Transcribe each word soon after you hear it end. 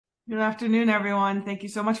Good afternoon, everyone. Thank you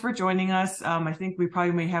so much for joining us. I think we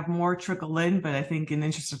probably may have more trickle in, but I think in the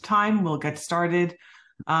interest of time, we'll get started.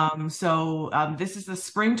 This is the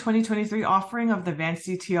spring 2023 offering of the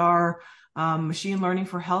Advance-CTR Machine Learning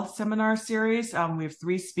for Health seminar series. We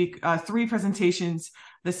have three presentations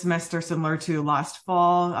this semester, similar to last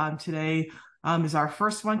fall. Today is our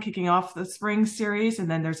first one kicking off the spring series, and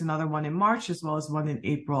then there's another one in March as well as one in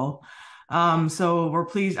April. I'm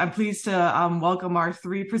pleased to welcome our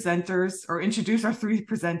three presenters, or introduce our three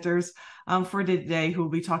presenters for today, who will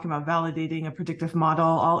be talking about validating a predictive model.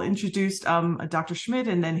 I'll introduce Dr. Schmid,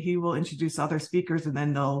 and then he will introduce other speakers, and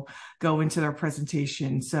then they'll go into their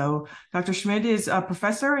presentation. So Dr. Schmid is a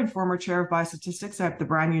professor and former chair of biostatistics at the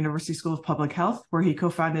Brown University School of Public Health, where he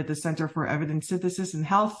co-founded the Center for Evidence Synthesis in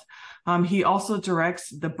Health. He also directs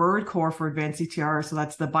the BIRD core for Advance-CTR, so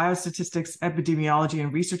that's the Biostatistics, Epidemiology,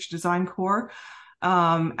 and Research Design core.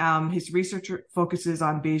 His research focuses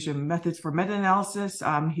on Bayesian methods for meta-analysis.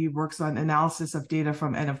 He works on analysis of data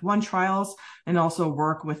from N of 1 trials, and also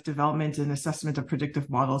work with development and assessment of predictive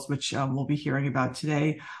models, which we'll be hearing about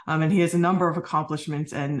today. And he has a number of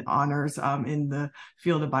accomplishments and honors in the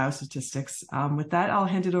field of biostatistics. With that, I'll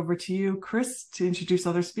hand it over to you, Chris, to introduce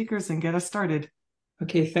other speakers and get us started.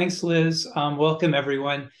 Okay, thanks, Liz. Welcome,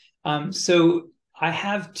 everyone. So I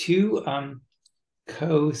have two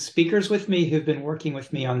co-speakers with me who've been working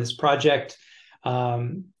with me on this project.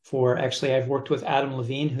 I've worked with Adam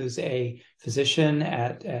Levine, who's a physician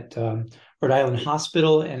at Rhode Island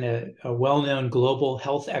Hospital and a well-known global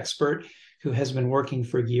health expert who has been working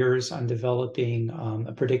for years on developing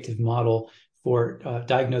a predictive model for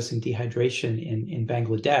diagnosing dehydration in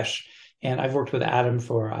Bangladesh. And I've worked with Adam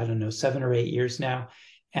for, 7 or 8 years now.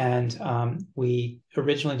 And we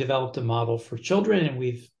originally developed a model for children, and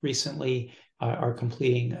we've recently are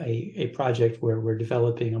completing a project where we're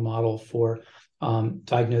developing a model for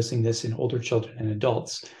diagnosing this in older children and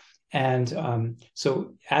adults. And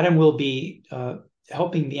so Adam will be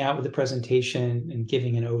helping me out with the presentation and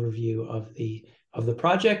giving an overview of the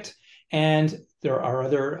project. And there are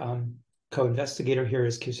other co-investigator here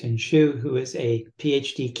is Kexin Qu, who is a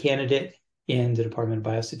PhD candidate in the Department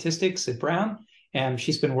of Biostatistics at Brown. And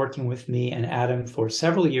she's been working with me and Adam for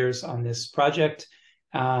several years on this project,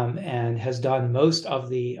 and has done most of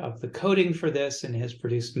the coding for this and has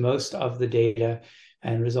produced most of the data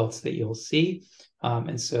and results that you'll see.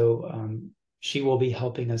 So she will be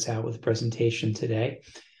helping us out with the presentation today.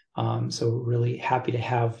 So we're really happy to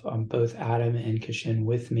have both Adam and Kexin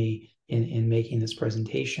with me in making this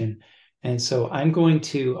presentation. And so I'm going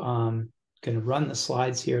to run the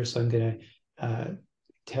slides here. So I'm going to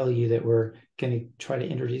tell you that we're going to try to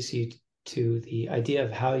introduce you to the idea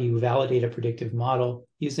of how you validate a predictive model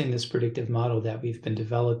using this predictive model that we've been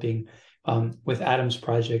developing with Adam's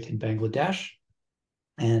project in Bangladesh.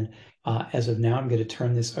 And as of now, I'm going to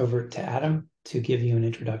turn this over to Adam to give you an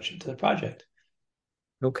introduction to the project.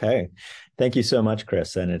 Okay. Thank you so much,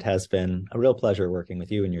 Chris. And it has been a real pleasure working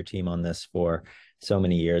with you and your team on this for so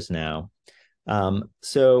many years now.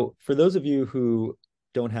 So for those of you who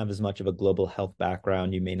don't have as much of a global health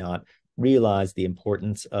background, you may not realize the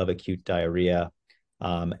importance of acute diarrhea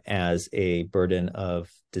as a burden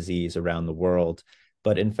of disease around the world.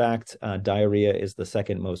 But in fact, diarrhea is the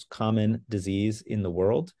second most common disease in the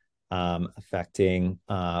world, affecting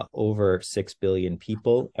over 6 billion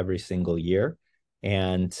people every single year.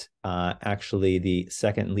 And actually the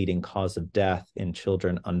second leading cause of death in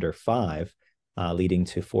children under 5, leading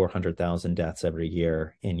to 400,000 deaths every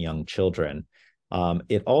year in young children.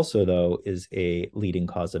 It also, though, is a leading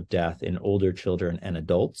cause of death in older children and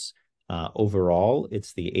adults. Overall,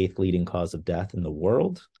 it's the 8th leading cause of death in the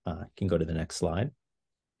world. You can go to the next slide.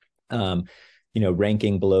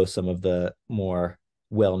 Ranking below some of the more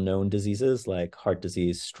well-known diseases like heart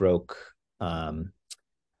disease, stroke, lower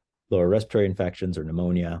respiratory infections or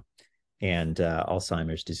pneumonia, and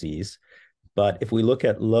Alzheimer's disease. But if we look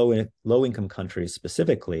at low-income countries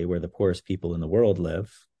specifically, where the poorest people in the world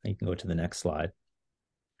live, you can go to the next slide,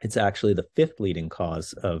 it's actually the 5th leading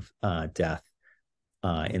cause of death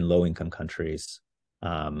in low-income countries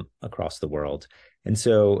across the world. And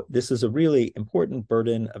so this is a really important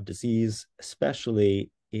burden of disease, especially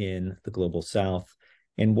in the global south,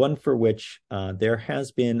 and one for which there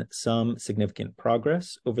has been some significant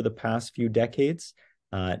progress over the past few decades.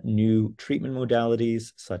 New treatment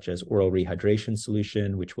modalities, such as oral rehydration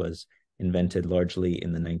solution, which was invented largely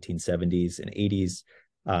in the 1970s and 80s,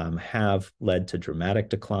 have led to dramatic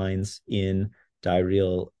declines in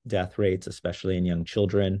diarrheal death rates, especially in young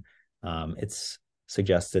children. It's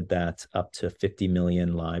suggested that up to 50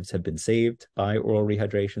 million lives have been saved by oral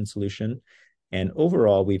rehydration solution. And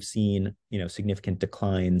overall, we've seen, significant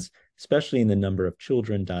declines, especially in the number of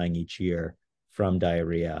children dying each year from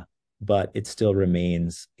diarrhea, but it still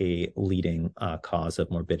remains a leading cause of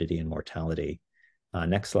morbidity and mortality.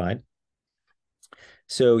 Next slide.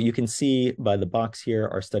 So you can see by the box here,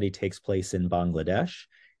 our study takes place in Bangladesh.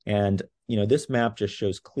 And, this map just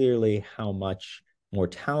shows clearly how much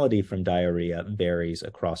mortality from diarrhea varies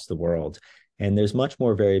across the world. And there's much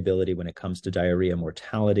more variability when it comes to diarrhea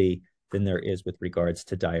mortality than there is with regards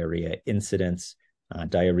to diarrhea incidence.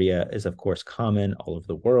 Diarrhea is, of course, common all over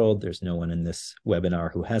the world. There's no one in this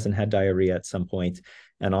webinar who hasn't had diarrhea at some point.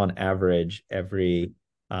 And on average, every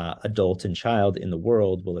adult and child in the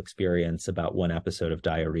world will experience about one episode of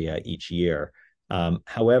diarrhea each year.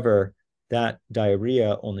 However, that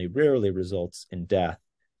diarrhea only rarely results in death.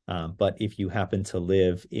 But if you happen to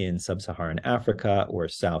live in sub-Saharan Africa or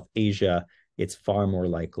South Asia, it's far more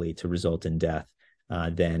likely to result in death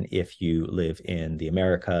than if you live in the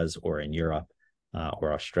Americas or in Europe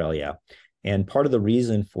or Australia. And part of the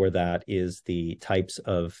reason for that is the types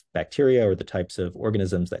of bacteria or the types of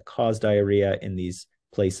organisms that cause diarrhea in these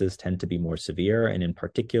places tend to be more severe. And in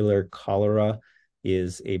particular, cholera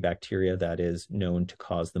is a bacteria that is known to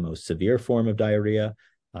cause the most severe form of diarrhea.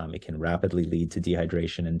 It can rapidly lead to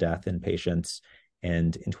dehydration and death in patients.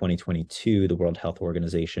 And in 2022, the World Health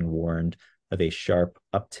Organization warned of a sharp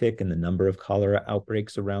uptick in the number of cholera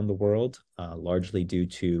outbreaks around the world, largely due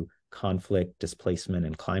to conflict, displacement,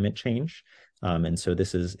 and climate change. And so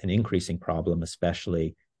this is an increasing problem,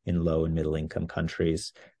 especially in low and middle income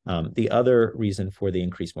countries. The other reason for the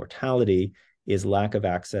increased mortality is lack of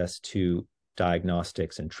access to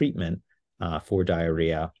diagnostics and treatment for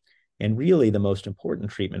diarrhea. And really, the most important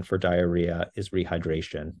treatment for diarrhea is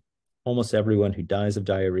rehydration. Almost everyone who dies of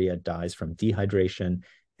diarrhea dies from dehydration.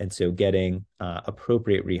 And so getting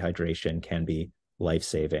appropriate rehydration can be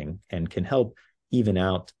life-saving and can help even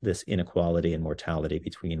out this inequality and mortality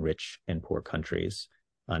between rich and poor countries.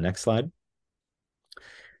 Next slide.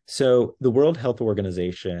 So the World Health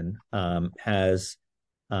Organization has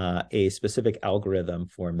a specific algorithm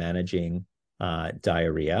for managing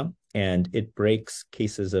diarrhea, and it breaks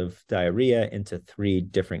cases of diarrhea into 3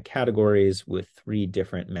 different categories with 3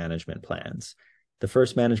 different management plans. The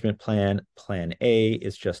first management plan, Plan A,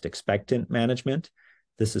 is just expectant management.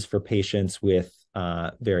 This is for patients with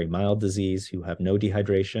very mild disease who have no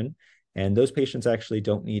dehydration. And those patients actually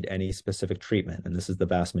don't need any specific treatment. And this is the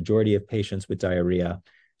vast majority of patients with diarrhea.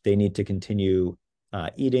 They need to continue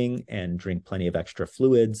eating and drink plenty of extra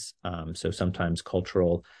fluids. So sometimes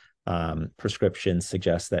cultural prescriptions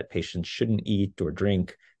suggest that patients shouldn't eat or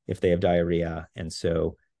drink if they have diarrhea. And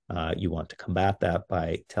so you want to combat that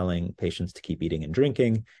by telling patients to keep eating and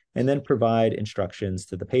drinking, and then provide instructions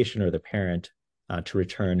to the patient or the parent to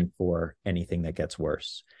return for anything that gets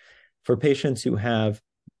worse. For patients who have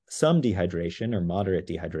some dehydration or moderate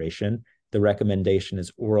dehydration, the recommendation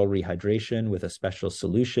is oral rehydration with a special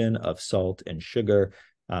solution of salt and sugar,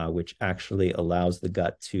 which actually allows the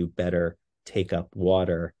gut to better take up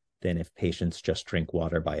water than if patients just drink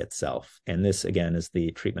water by itself. And this, again, is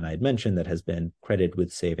the treatment I had mentioned that has been credited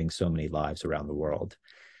with saving so many lives around the world.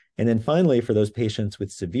 And then finally, for those patients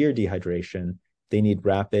with severe dehydration, they need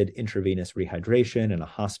rapid intravenous rehydration in a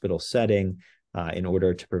hospital setting in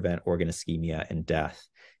order to prevent organ ischemia and death.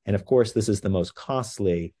 And of course, this is the most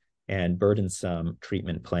costly and burdensome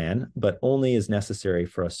treatment plan, but only is necessary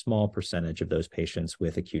for a small percentage of those patients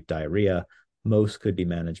with acute diarrhea. Most could be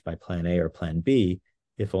managed by Plan A or Plan B,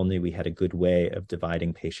 if only we had a good way of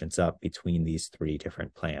dividing patients up between these 3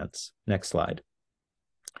 different plans. Next slide.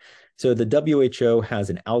 So the WHO has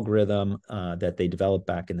an algorithm that they developed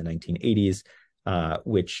back in the 1980s,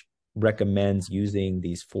 which recommends using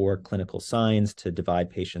these 4 clinical signs to divide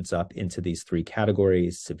patients up into these 3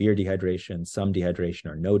 categories: severe dehydration, some dehydration,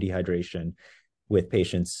 or no dehydration, with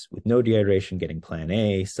patients with no dehydration getting Plan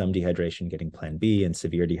A, some dehydration getting Plan B, and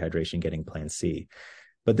severe dehydration getting Plan C.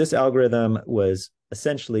 But this algorithm was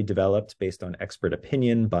essentially developed based on expert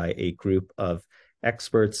opinion by a group of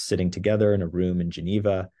experts sitting together in a room in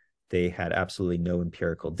Geneva. They had absolutely no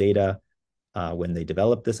empirical data when they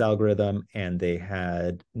developed this algorithm, and they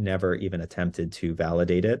had never even attempted to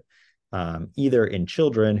validate it, either in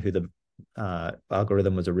children who the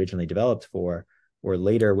algorithm was originally developed for, or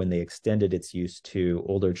later when they extended its use to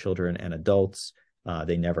older children and adults.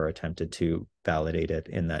 They never attempted to validate it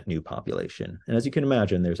in that new population. And as you can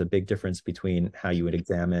imagine, there's a big difference between how you would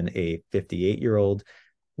examine a 58-year-old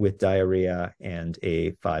with diarrhea and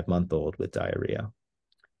a 5-month-old with diarrhea.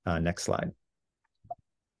 Next slide.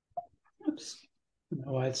 Oops. I don't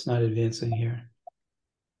know why it's not advancing here.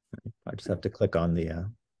 I just have to click on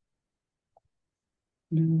the...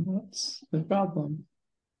 What's the problem?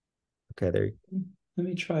 Okay, there. Let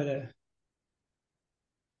me try to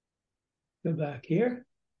go back here.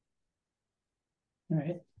 All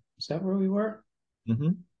right. Is that where we were? Mm-hmm.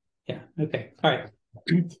 Yeah. Okay. All right.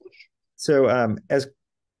 So as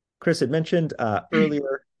Chris had mentioned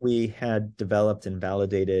earlier, we had developed and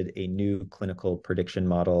validated a new clinical prediction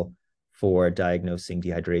model for diagnosing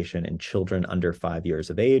dehydration in children under 5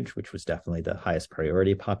 years of age, which was definitely the highest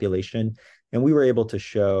priority population. And we were able to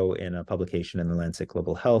show in a publication in the Lancet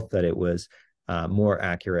Global Health that it was more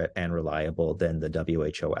accurate and reliable than the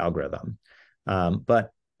WHO algorithm.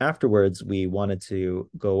 But afterwards, we wanted to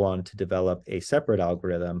go on to develop a separate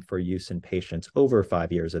algorithm for use in patients over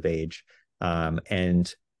 5 years of age.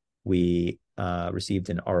 And we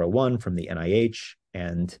received an R01 from the NIH,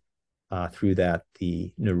 and through that,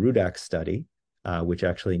 the NERUDAC study, which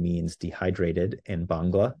actually means dehydrated in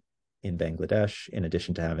Bangla, in Bangladesh, in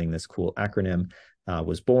addition to having this cool acronym,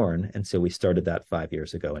 was born. And so we started that 5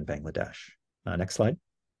 years ago in Bangladesh. Next slide.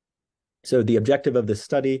 So the objective of this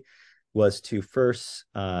study was to first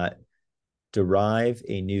derive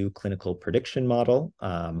a new clinical prediction model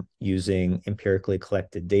using empirically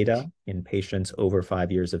collected data in patients over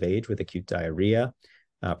 5 years of age with acute diarrhea,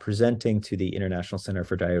 presenting to the International Center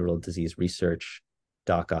for Diarrheal Disease Research,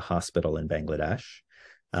 Dhaka Hospital in Bangladesh.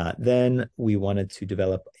 Then we wanted to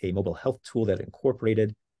develop a mobile health tool that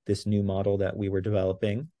incorporated this new model that we were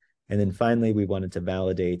developing. And then finally, we wanted to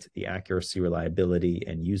validate the accuracy, reliability,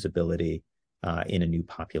 and usability in a new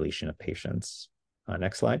population of patients.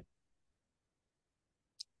 Next slide.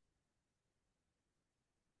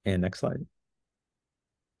 And next slide.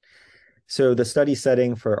 So the study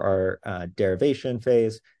setting for our derivation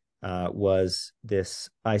phase was this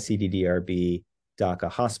ICDDRB Dhaka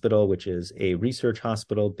Hospital, which is a research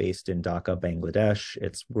hospital based in Dhaka, Bangladesh.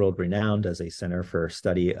 It's world-renowned as a center for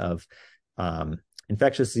study of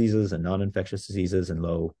infectious diseases and non-infectious diseases in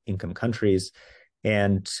low-income countries.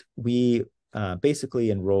 And we basically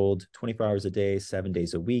enrolled 24 hours a day, 7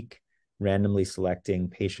 days a week, randomly selecting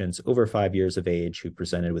patients over 5 years of age who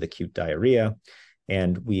presented with acute diarrhea.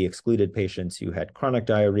 And we excluded patients who had chronic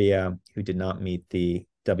diarrhea, who did not meet the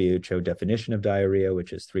WHO definition of diarrhea,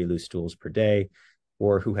 which is 3 loose stools per day,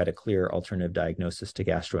 or who had a clear alternative diagnosis to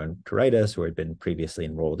gastroenteritis or had been previously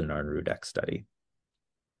enrolled in our NERUDAC study.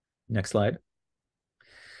 Next slide.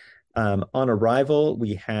 On arrival,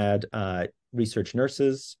 we had research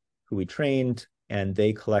nurses who we trained, and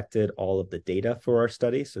they collected all of the data for our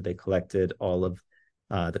study. So they collected all of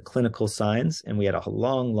the clinical signs, and we had a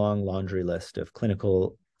long laundry list of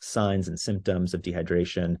clinical signs and symptoms of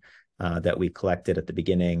dehydration that we collected at the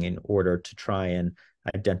beginning in order to try and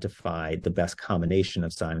identify the best combination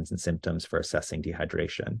of signs and symptoms for assessing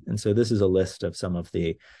dehydration. And so this is a list of some of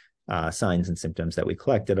the signs and symptoms that we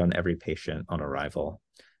collected on every patient on arrival.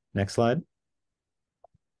 Next slide.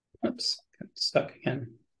 Oops, got stuck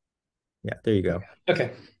again. Yeah, there you go.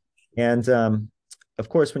 Okay. And of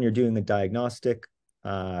course, when you're doing a diagnostic,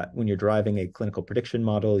 when you're deriving a clinical prediction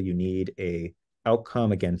model, you need a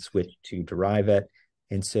outcome against which to derive it.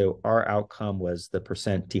 And so our outcome was the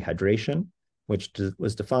percent dehydration, which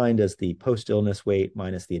was defined as the post-illness weight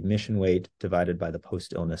minus the admission weight divided by the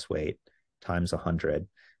post-illness weight times 100.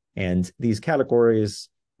 And these categories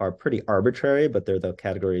are pretty arbitrary, but they're the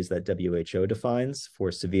categories that WHO defines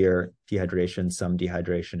for severe dehydration, some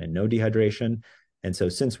dehydration, and no dehydration. And so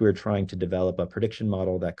since we're trying to develop a prediction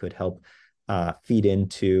model that could help feed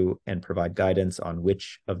into and provide guidance on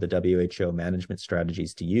which of the WHO management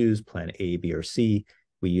strategies to use, plan A, B, or C,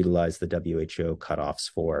 we utilize the WHO cutoffs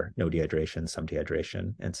for no dehydration, some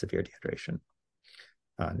dehydration, and severe dehydration.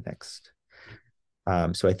 Next.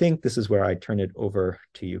 So I think this is where I turn it over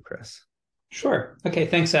to you, Chris. Sure. Okay,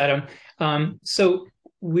 thanks, Adam. So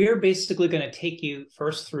we're basically going to take you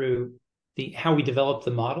first through how we develop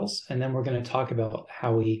the models, and then we're going to talk about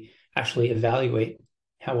how we actually evaluate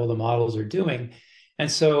how well the models are doing.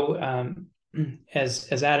 And so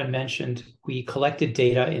as Adam mentioned, we collected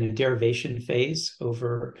data in a derivation phase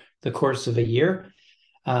over the course of a year.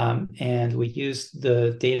 And we used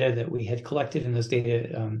the data that we had collected in those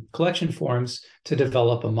data collection forms to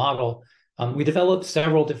develop a model. We developed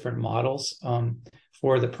several different models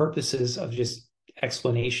for the purposes of just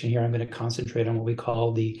explanation here. I'm going to concentrate on what we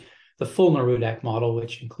call the full NERUDAC model,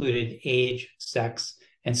 which included age, sex,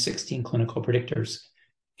 and 16 clinical predictors.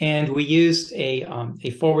 And we used a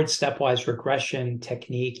forward stepwise regression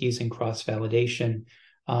technique using cross-validation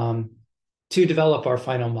to develop our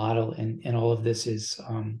final model. And all of this is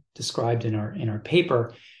described in our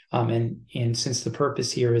paper. And since the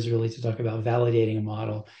purpose here is really to talk about validating a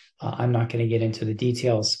model, I'm not going to get into the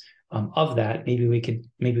details of that. Maybe we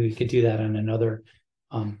could do that on another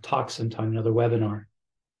talk sometime, another webinar.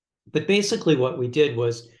 But basically what we did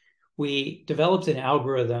was we developed an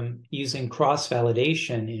algorithm using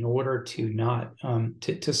cross-validation in order to not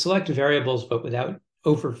to select variables, but without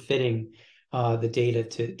overfitting the data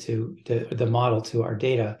to the model to our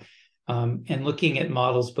data, and looking at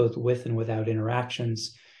models both with and without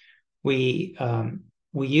interactions. We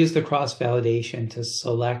use the cross-validation to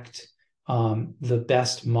select the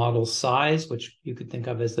best model size, which you could think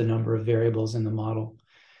of as the number of variables in the model.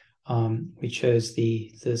 We chose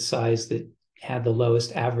the size that had the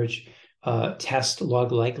lowest average test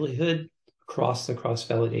log likelihood across the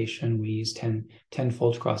cross-validation. We used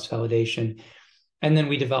 10-fold cross-validation. And then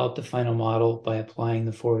we developed the final model by applying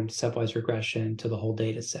the forward stepwise regression to the whole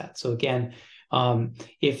data set. So again,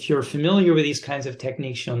 if you're familiar with these kinds of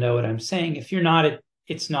techniques, you'll know what I'm saying. If you're not,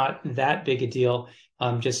 it's not that big a deal.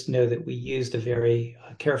 Just know that we used a very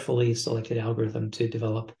carefully selected algorithm to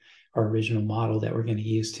develop our original model that we're going to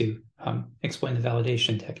use to explain the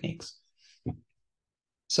validation techniques.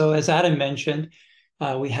 So as Adam mentioned,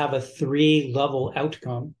 we have a 3-level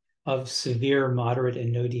outcome of severe, moderate,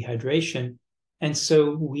 and no dehydration. And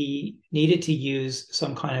so we needed to use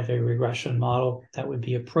some kind of a regression model that would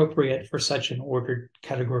be appropriate for such an ordered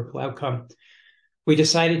categorical outcome. We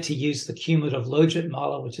decided to use the cumulative logit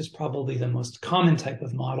model, which is probably the most common type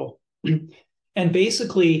of model. And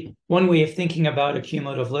basically, one way of thinking about a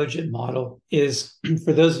cumulative logit model is,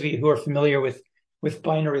 for those of you who are familiar with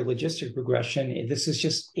binary logistic regression, this is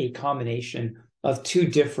just a combination of 2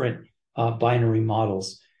 different binary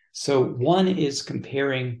models. So one is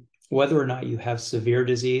comparing whether or not you have severe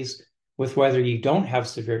disease with whether you don't have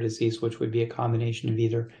severe disease, which would be a combination of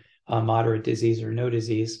either moderate disease or no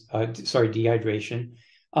disease, dehydration.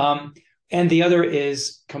 And the other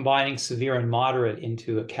is combining severe and moderate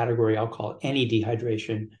into a category I'll call any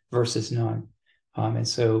dehydration versus none. And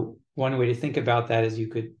so one way to think about that is you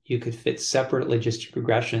could fit separate logistic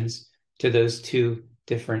regressions to those 2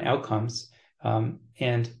 different outcomes.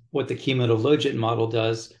 And what the cumulative logit model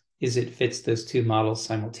does is it fits those 2 models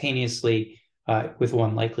simultaneously with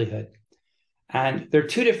 1 likelihood. And there are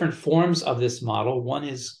 2 different forms of this model. One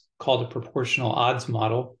is called a proportional odds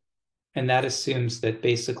model, and that assumes that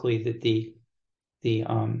basically that the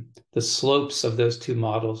slopes of those 2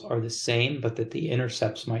 models are the same, but that the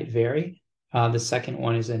intercepts might vary. The second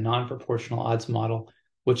one is a non-proportional odds model,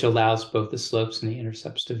 which allows both the slopes and the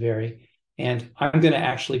intercepts to vary. And I'm going to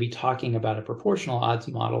actually be talking about a proportional odds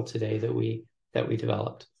model today that we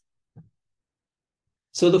developed.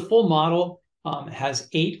 So the full model has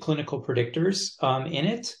 8 clinical predictors in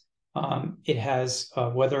it. It has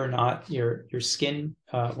whether or not your skin,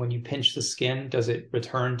 when you pinch the skin, does it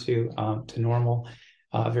return to normal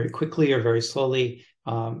very quickly or very slowly?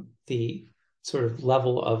 The sort of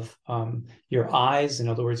level of your eyes, in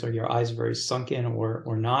other words, are your eyes very sunken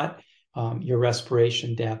or not? Your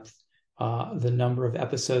respiration depth, the number of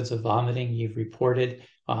episodes of vomiting you've reported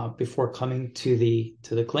before coming to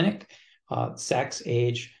the clinic, sex,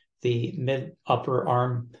 age, the mid-upper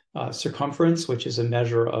arm circumference, which is a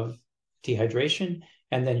measure of dehydration,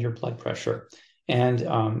 and then your blood pressure. And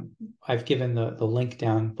I've given the link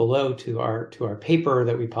down below to our paper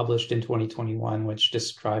that we published in 2021, which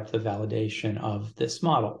described the validation of this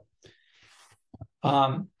model.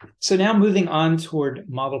 So now moving on toward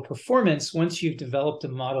model performance, once you've developed a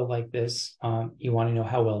model like this, you want to know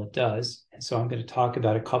how well it does. And so I'm going to talk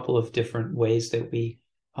about a couple of different ways that we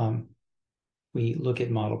look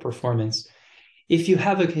at model performance. If you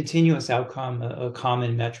have a continuous outcome, a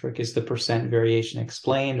common metric is the percent variation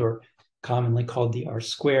explained, or commonly called the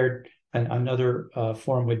R-squared. And another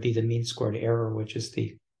form would be the mean squared error, which is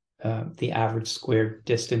the average squared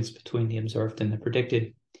distance between the observed and the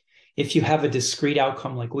predicted. If you have a discrete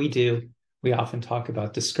outcome like we do, we often talk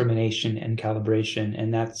about discrimination and calibration.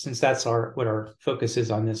 And that, since that's what our focus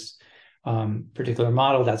is on this particular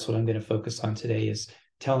model, that's what I'm going to focus on today, is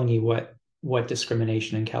telling you what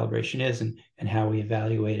discrimination and calibration is and how we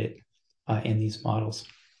evaluate it in these models.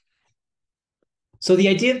 So the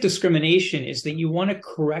idea of discrimination is that you want to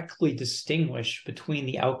correctly distinguish between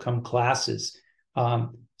the outcome classes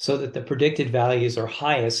so that the predicted values are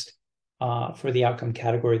highest for the outcome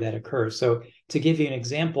category that occurs. So to give you an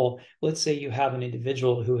example, let's say you have an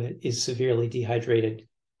individual who is severely dehydrated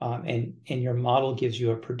and your model gives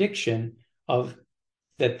you a prediction of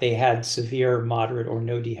that they had severe, moderate, or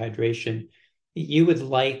no dehydration. You would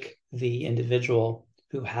like the individual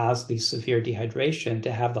who has the severe dehydration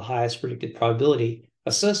to have the highest predicted probability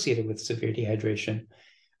associated with severe dehydration.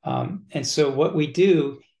 And so what we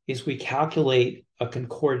do is we calculate a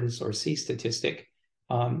concordance or C statistic,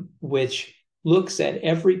 which looks at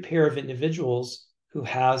every pair of individuals who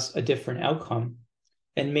has a different outcome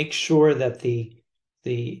and make sure that the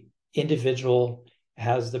individual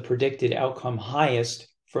has the predicted outcome highest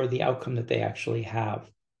for the outcome that they actually have.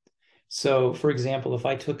 So, for example, if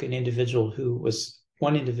I took one individual who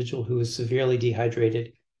was severely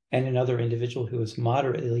dehydrated and another individual who was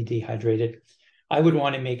moderately dehydrated, I would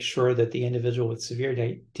want to make sure that the individual with severe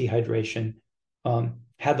dehydration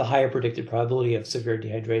had the higher predicted probability of severe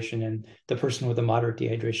dehydration, and the person with the moderate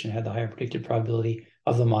dehydration had the higher predicted probability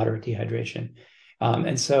of the moderate dehydration.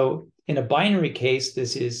 And so in a binary case,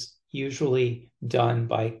 this is usually done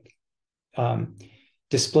by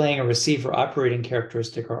displaying a receiver operating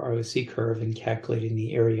characteristic, or ROC curve, and calculating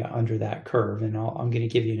the area under that curve. And I'm going to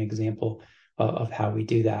give you an example of how we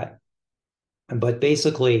do that. But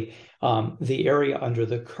basically, the area under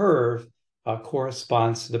the curve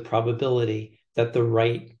corresponds to the probability that the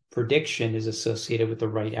right prediction is associated with the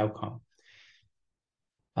right outcome.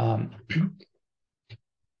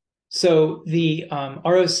 So the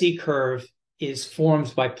ROC curve is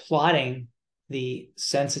formed by plotting the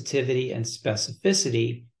sensitivity and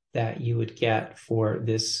specificity that you would get for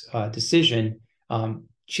this decision,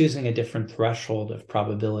 choosing a different threshold of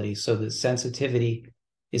probability. So the sensitivity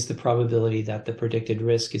is the probability that the predicted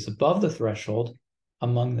risk is above the threshold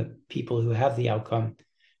among the people who have the outcome,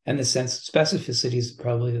 and the specificity is the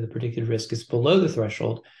probability that the predicted risk is below the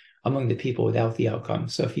threshold among the people without the outcome.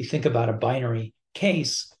 So if you think about a binary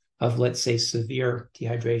case of, let's say, severe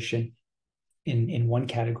dehydration in one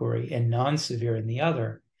category and non-severe in the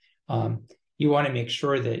other, you want to make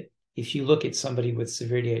sure that if you look at somebody with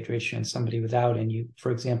severe dehydration and somebody without, and you,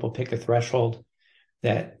 for example, pick a threshold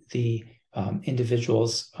that the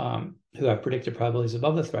individuals who have predicted probabilities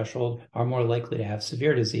above the threshold are more likely to have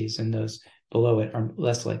severe disease, and those below it are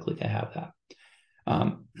less likely to have that.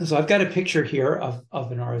 So I've got a picture here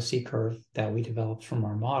of an ROC curve that we developed from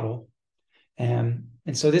our model. And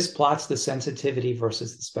so this plots the sensitivity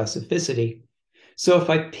versus the specificity. So if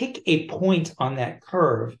I pick a point on that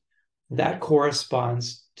curve, that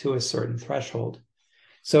corresponds to a certain threshold.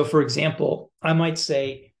 So for example, I might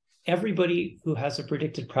say everybody who has a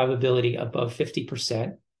predicted probability above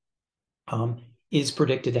 50% is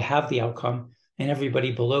predicted to have the outcome, and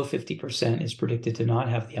everybody below 50% is predicted to not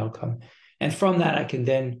have the outcome. And from that, I can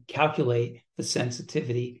then calculate the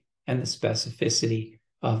sensitivity and the specificity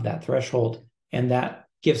of that threshold, and that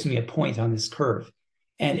gives me a point on this curve.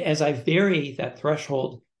 And as I vary that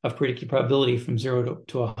threshold of predicted probability from 0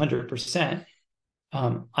 to 100%,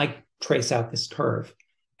 I trace out this curve.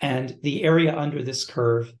 And the area under this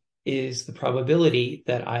curve is the probability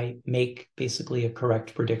that I make basically a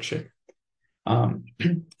correct prediction.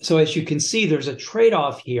 So as you can see, there's a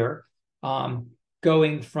trade-off here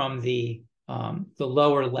going from the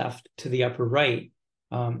lower left to the upper right.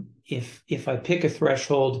 If I pick a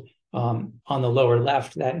threshold on the lower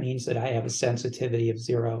left, that means that I have a sensitivity of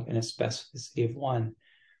 0 and a specificity of 1.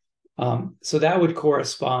 So that would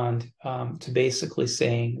correspond to basically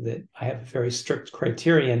saying that I have a very strict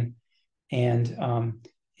criterion, and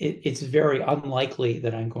it's very unlikely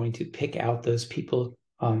that I'm going to pick out those people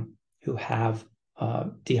who have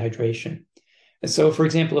dehydration. And so, for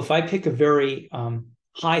example, if I pick a very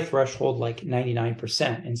high threshold like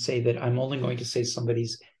 99% and say that I'm only going to say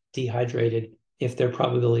somebody's dehydrated if their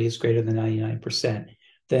probability is greater than 99%,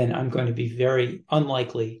 then I'm going to be very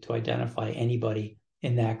unlikely to identify anybody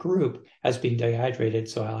in that group as being dehydrated.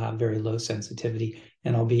 So I'll have very low sensitivity,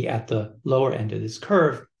 and I'll be at the lower end of this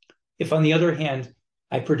curve. If, on the other hand,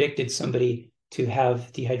 I predicted somebody to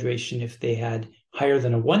have dehydration if they had higher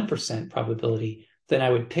than a 1% probability, then I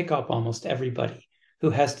would pick up almost everybody who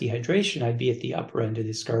has dehydration. I'd be at the upper end of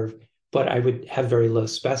this curve, but I would have very low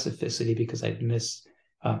specificity because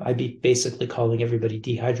I'd be basically calling everybody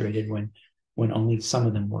dehydrated when only some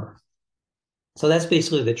of them were. So that's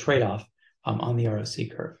basically the trade-off on the ROC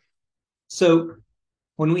curve. So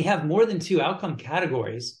when we have more than 2 outcome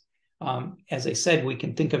categories, as I said, we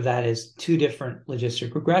can think of that as 2 different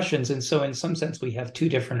logistic regressions. And so in some sense, we have 2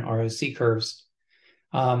 different ROC curves.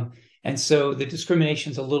 And so the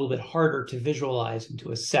discrimination is a little bit harder to visualize and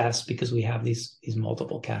to assess because we have these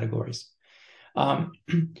multiple categories.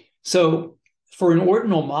 So for an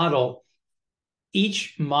ordinal model,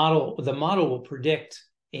 the model will predict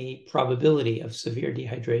a probability of severe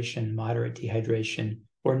dehydration, moderate dehydration,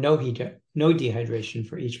 or no dehydration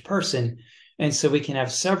for each person. And so we can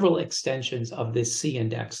have several extensions of this C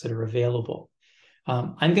index that are available.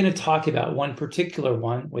 I'm going to talk about one particular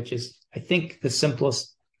one, which is, I think, the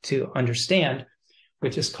simplest to understand,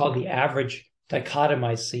 which is called the average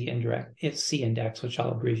dichotomized C index, which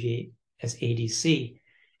I'll abbreviate as ADC.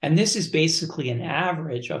 And this is basically an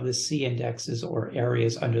average of the C indexes or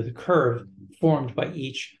areas under the curve formed by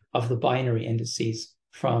each of the binary indices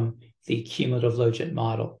from the cumulative logit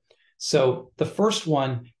model. So the first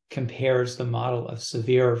one compares the model of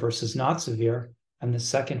severe versus not severe, and the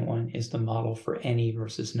second one is the model for any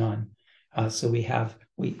versus none. So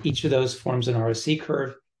each of those forms an ROC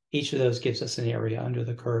curve. Each of those gives us an area under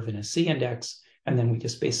the curve and a C index, and then we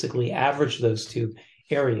just basically average those two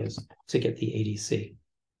areas to get the ADC.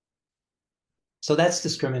 So that's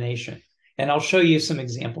discrimination, and I'll show you some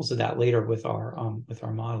examples of that later with our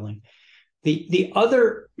modeling. The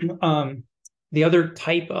other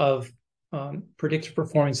type of predictive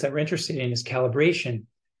performance that we're interested in is calibration.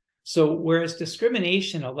 So whereas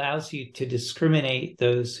discrimination allows you to discriminate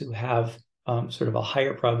those who have sort of a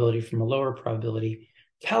higher probability from a lower probability,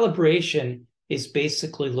 calibration is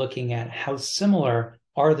basically looking at how similar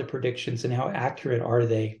are the predictions and how accurate are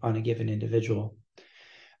they on a given individual.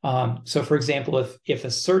 So for example, if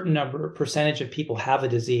a certain percentage of people have a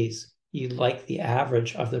disease, you'd like the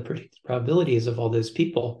average of the predicted probabilities of all those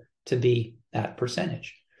people to be that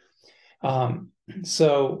percentage.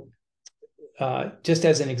 Just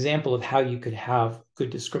as an example of how you could have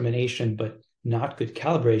good discrimination but not good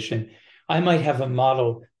calibration, I might have a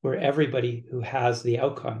model where everybody who has the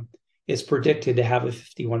outcome is predicted to have a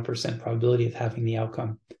 51% probability of having the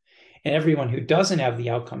outcome. And everyone who doesn't have the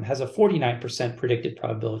outcome has a 49% predicted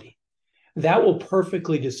probability. That will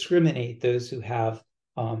perfectly discriminate those who have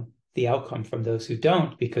the outcome from those who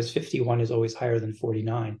don't, because 51 is always higher than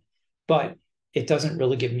 49. But it doesn't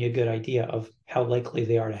really give me a good idea of how likely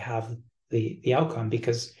they are to have the outcome,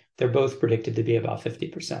 because they're both predicted to be about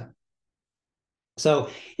 50%. So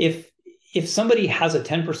if somebody has a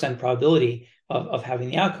 10% probability of having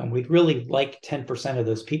the outcome, we'd really like 10% of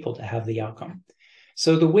those people to have the outcome.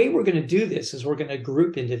 So the way we're going to do this is we're going to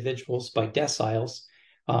group individuals by deciles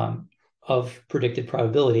of predicted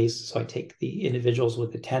probabilities. So I take the individuals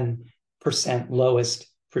with the 10% lowest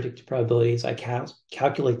predicted probabilities, I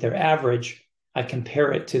calculate their average, I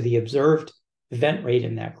compare it to the observed event rate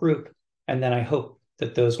in that group, and then I hope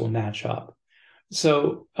that those will match up.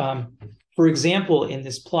 So for example, in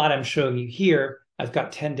this plot I'm showing you here, I've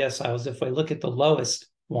got 10 deciles. If I look at the lowest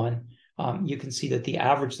one, you can see that the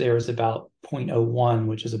average there is about 0.01,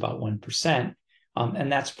 which is about 1%.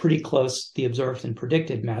 And that's pretty close. The observed and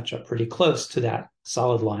predicted match up pretty close to that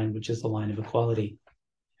solid line, which is the line of equality.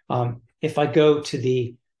 If I go to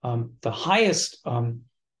the highest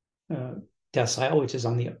decile, which is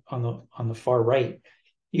on the far right,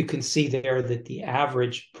 you can see there that the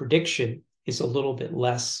average prediction is a little bit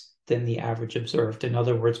less than the average observed. In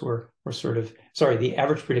other words, the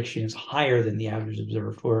average prediction is higher than the average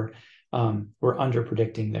observed. We're under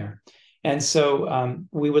predicting there. And so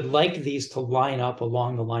we would like these to line up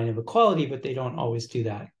along the line of equality, but they don't always do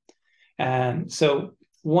that. And so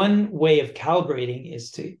one way of calibrating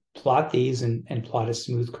is to plot these and plot a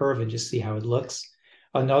smooth curve and just see how it looks.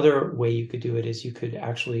 Another way you could do it is you could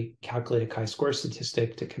actually calculate a chi-square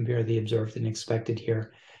statistic to compare the observed and expected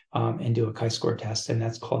here and do a chi-square test, and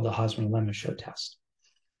that's called the Hosmer-Lemma test.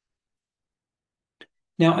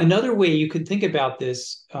 Now, another way you could think about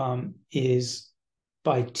this is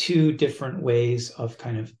by two different ways of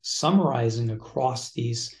kind of summarizing across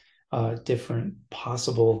these different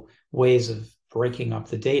possible ways of breaking up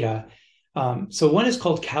the data. So one is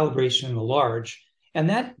called calibration in the large, and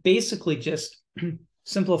that basically just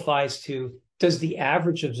simplifies to, does the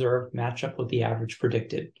average observed match up with the average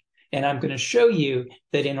predicted? And I'm going to show you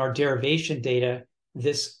that in our derivation data,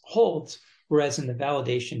 this holds, whereas in the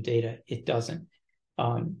validation data, it doesn't,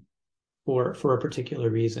 for a particular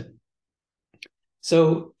reason.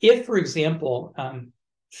 So if, for example,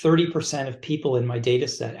 30% of people in my data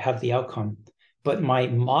set have the outcome, but my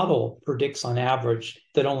model predicts on average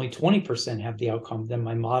that only 20% have the outcome, then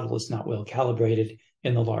my model is not well calibrated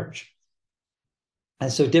in the large.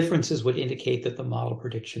 And so differences would indicate that the model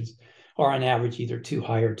predictions are on average either too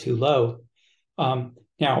high or too low.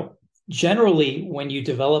 Now, generally, when you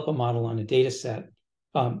develop a model on a data set,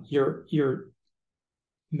 you're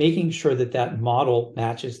making sure that that model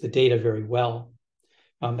matches the data very well.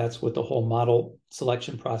 That's what the whole model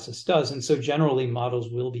selection process does. And so generally, models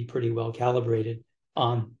will be pretty well calibrated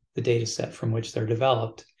on the data set from which they're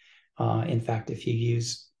developed. In fact, if you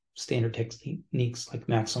use standard techniques like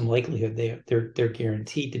maximum likelihood, they're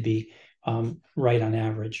guaranteed to be right on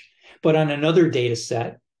average. But on another data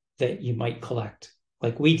set that you might collect,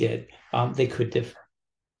 like we did, they could differ.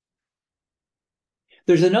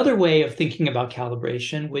 There's another way of thinking about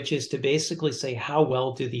calibration, which is to basically say, how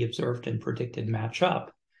well do the observed and predicted match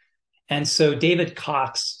up? And so David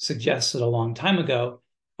Cox suggested a long time ago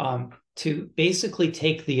to basically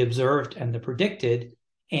take the observed and the predicted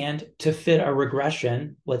and to fit a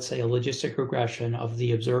regression, let's say a logistic regression of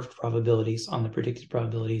the observed probabilities on the predicted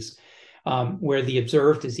probabilities, where the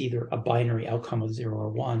observed is either a binary outcome of 0 or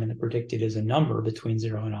 1, and the predicted is a number between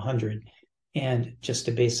 0 and 100, and just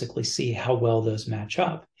to basically see how well those match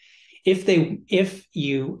up. If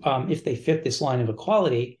they fit this line of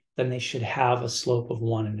equality, then they should have a slope of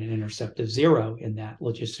 1 and an intercept of 0 in that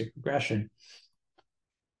logistic regression.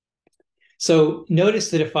 So notice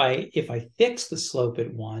that if I fix the slope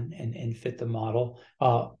at 1 and fit the model,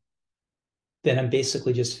 then I'm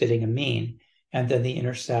basically just fitting a mean, and then the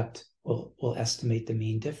intercept will estimate the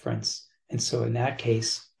mean difference. And so in that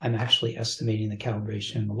case, I'm actually estimating the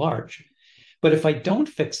calibration in the large. But if I don't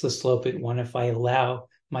fix the slope at 1, if I allow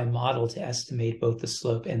my model to estimate both the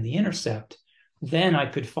slope and the intercept, then I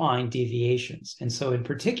could find deviations. And so in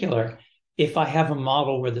particular, if I have a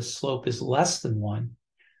model where the slope is less than 1,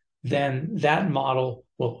 then that model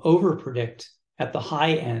will overpredict at the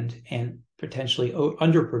high end and potentially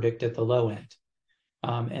underpredict at the low end.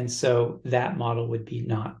 And so that model would be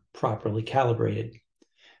not properly calibrated.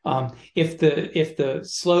 If the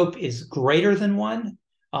slope is greater than 1,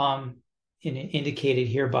 indicated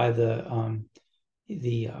here by the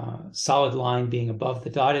solid line being above the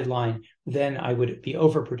dotted line, then I would be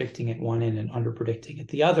overpredicting at one end and underpredicting at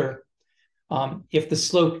the other. If the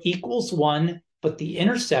slope equals 1, but the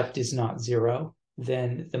intercept is not 0,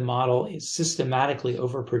 then the model is systematically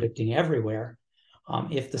overpredicting everywhere.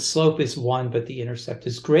 If the slope is 1, but the intercept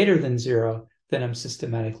is greater than 0, then I'm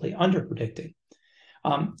systematically underpredicting.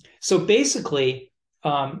 So basically,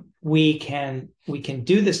 we can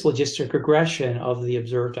do this logistic regression of the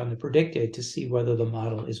observed on the predicted to see whether the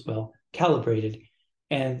model is well calibrated.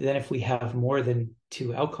 And then if we have more than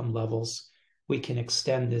 2 outcome levels, we can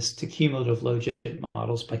extend this to cumulative logit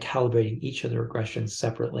models by calibrating each of the regressions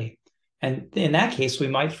separately. And in that case, we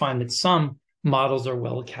might find that some models are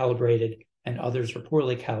well calibrated and others are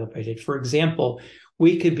poorly calibrated. For example,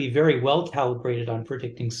 we could be very well calibrated on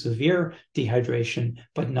predicting severe dehydration,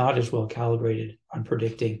 but not as well calibrated on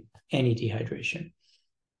predicting any dehydration.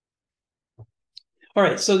 All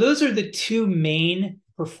right, so those are the 2 main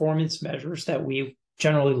performance measures that we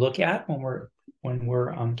generally look at when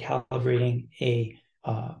we're calibrating a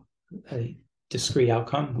discrete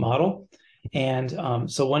outcome model. And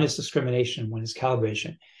so one is discrimination, one is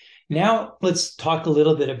calibration. Now let's talk a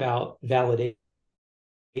little bit about validation.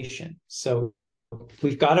 So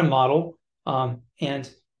we've got a model, and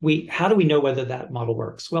how do we know whether that model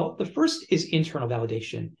works? Well, the first is internal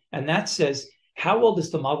validation, and that says, how well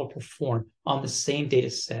does the model perform on the same data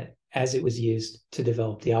set as it was used to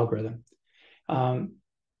develop the algorithm?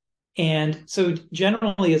 And so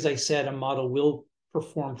generally, as I said, a model will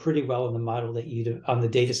perform pretty well in the model that on the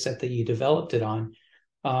data set that you developed it on,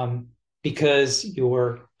 because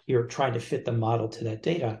you're trying to fit the model to that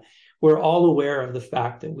data. We're all aware of the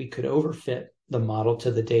fact that we could overfit the model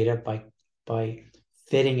to the data by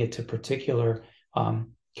fitting it to particular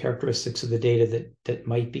characteristics of the data that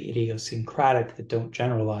might be idiosyncratic, that don't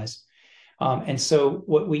generalize. And so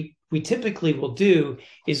what we typically will do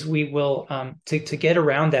is we will, to get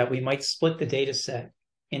around that, we might split the data set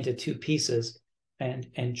into 2 pieces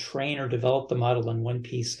and train or develop the model on one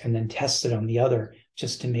piece and then test it on the other,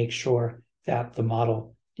 just to make sure that the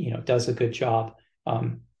model does a good job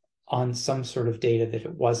on some sort of data that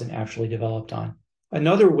it wasn't actually developed on.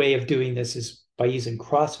 Another way of doing this is by using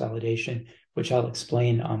cross-validation, which I'll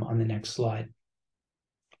explain on the next slide.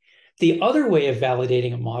 The other way of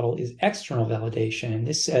validating a model is external validation, and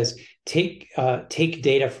this says take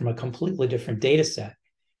data from a completely different data set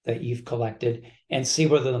that you've collected and see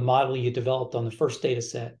whether the model you developed on the first data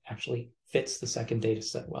set actually fits the second data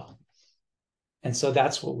set well. And so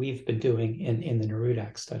that's what we've been doing in the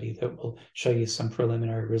Nerudac study that we'll show you some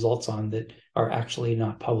preliminary results on that are actually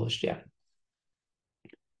not published yet.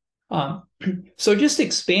 So just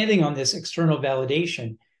expanding on this external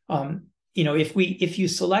validation, if you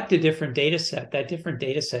select a different data set, that different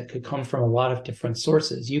data set could come from a lot of different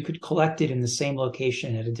sources. You could collect it in the same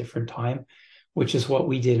location at a different time, which is what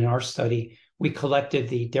we did in our study. We collected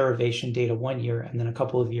the derivation data 1 year, and then a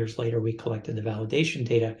couple of years later, we collected the validation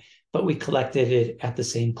data, but we collected it at the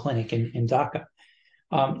same clinic in Dhaka.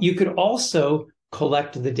 You could also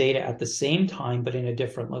collect the data at the same time, but in a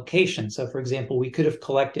different location. So for example, we could have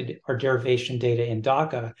collected our derivation data in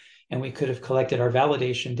Dhaka, and we could have collected our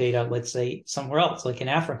validation data, let's say somewhere else, like in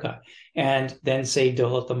Africa, and then say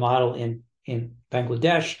develop the model in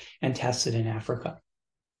Bangladesh and test it in Africa.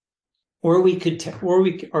 Or our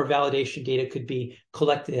validation data could be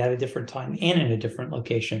collected at a different time and in a different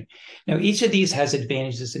location. Now, each of these has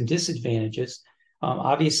advantages and disadvantages.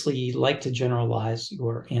 Obviously, you'd like to generalize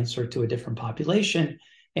your answer to a different population,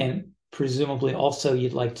 And presumably also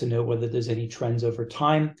you'd like to know whether there's any trends over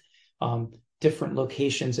time. Different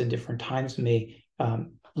locations and different times may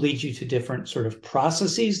lead you to different sort of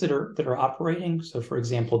processes that are operating. So for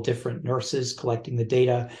example, different nurses collecting the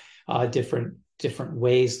data, different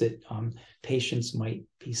ways that patients might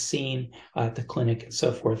be seen at the clinic and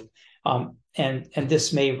so forth. And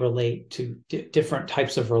this may relate to different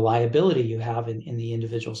types of reliability you have in the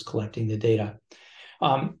individuals collecting the data.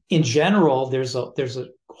 In general, there's a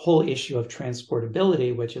whole issue of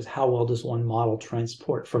transportability, which is how well does one model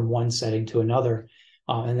transport from one setting to another,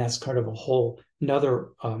 and that's kind of a whole another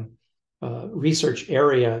research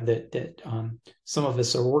area that some of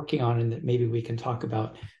us are working on, and that maybe we can talk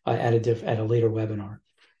about at a later webinar.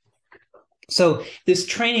 So this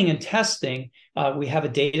training and testing, we have a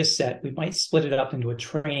data set. We might split it up into a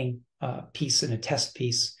training piece and a test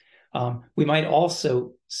piece. We might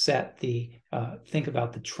also think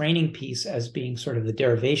about the training piece as being sort of the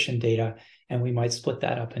derivation data, and we might split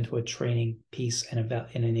that up into a training piece and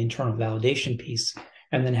an internal validation piece,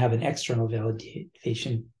 and then have an external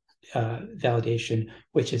validation,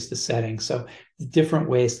 which is the setting. So different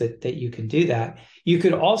ways that you can do that. You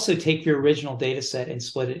could also take your original data set and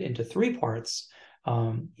split it into 3 parts.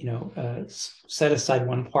 Set aside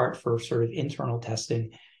one part for sort of internal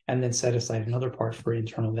testing, and then set aside another part for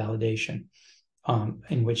internal validation,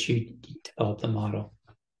 in which you develop the model.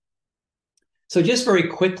 So just very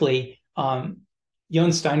quickly, Jon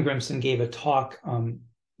Steingrimsson gave a talk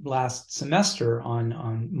last semester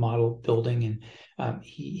on model building, and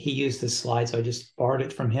he used this slide, so I just borrowed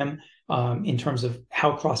it from him in terms of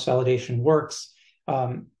how cross-validation works.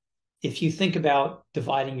 If you think about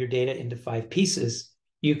dividing your data into 5 pieces,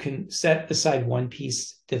 you can set aside one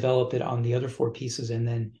piece, develop it on the other 4 pieces, and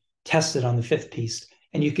then test it on the 5th piece.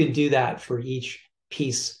 And you can do that for each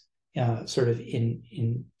piece sort of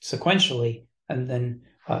in sequentially. And then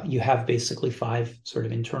you have basically 5 sort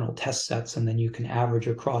of internal test sets, and then you can average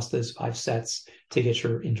across those 5 sets to get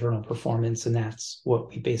your internal performance. And that's what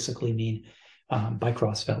we basically mean by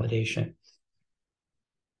cross-validation.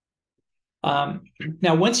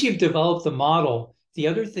 Now, once you've developed the model, the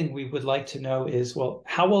other thing we would like to know is, well,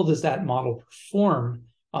 how well does that model perform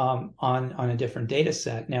on a different data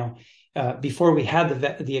set? Now, before we had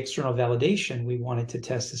the external validation, we wanted to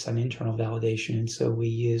test this on internal validation. And so we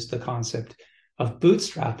used the concept of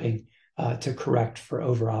bootstrapping to correct for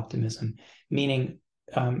over-optimism, meaning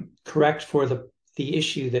correct for the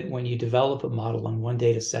issue that when you develop a model on one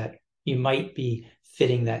data set, you might be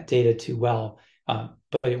fitting that data too well, but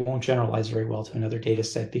it won't generalize very well to another data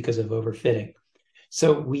set because of overfitting.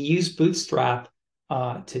 So we use Bootstrap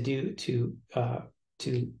to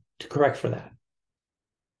correct for that.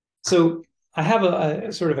 So I have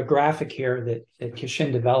a sort of a graphic here that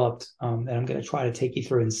Kexin developed that I'm going to try to take you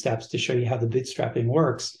through in steps to show you how the bootstrapping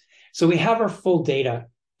works. So we have our full data,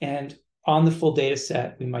 and on the full data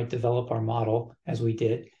set, we might develop our model as we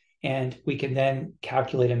did, and we can then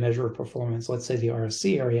calculate a measure of performance, let's say the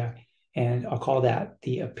RSC area, and I'll call that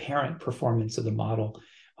the apparent performance of the model,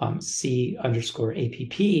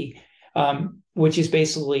 C_APP, which is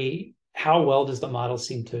basically how well does the model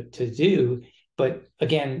seem to do. But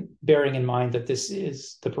again, bearing in mind that this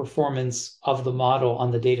is the performance of the model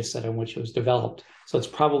on the data set on which it was developed. So it's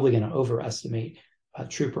probably going to overestimate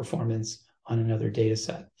true performance on another data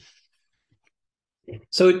set.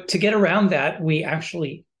 So to get around that, we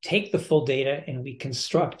actually take the full data and we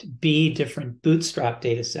construct B different bootstrap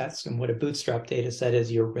data sets. And what a bootstrap data set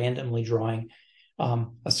is, you're randomly drawing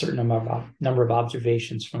a certain number of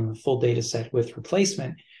observations from the full data set with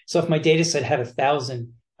replacement. So if my data set had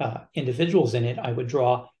 1,000 individuals in it, I would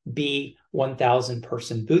draw B 1,000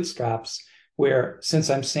 person bootstraps, where since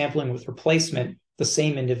I'm sampling with replacement, the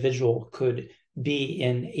same individual could be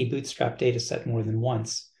in a bootstrap data set more than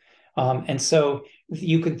once. And so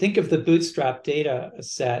you can think of the bootstrap data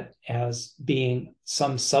set as being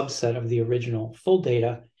some subset of the original full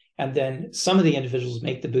data, and then some of the individuals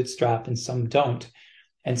make the bootstrap and some don't.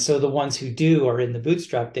 And so the ones who do are in the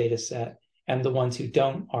bootstrap data set, and the ones who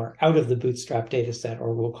don't are out of the bootstrap data set,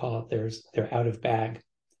 or we'll call it they're out of bag.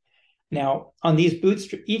 Now, on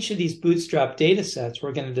each of these bootstrap data sets,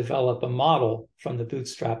 we're going to develop a model from the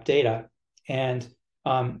bootstrap data, and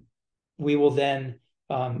we will then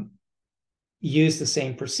use the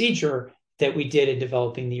same procedure that we did in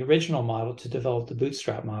developing the original model to develop the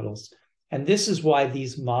bootstrap models. And this is why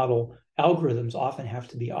these model algorithms often have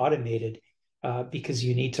to be automated, because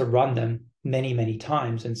you need to run them many, many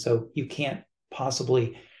times. And so you can't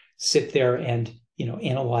possibly sit there and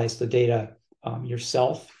analyze the data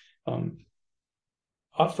yourself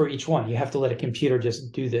for each one. You have to let a computer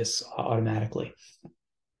just do this automatically.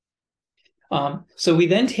 So we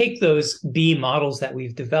then take those B models that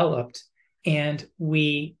we've developed and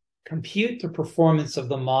we compute the performance of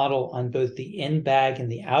the model on both the in-bag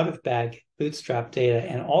and the out-of-bag bootstrap data,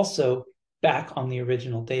 and also back on the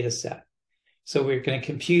original data set. So we're going to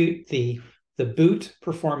compute the boot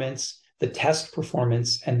performance, the test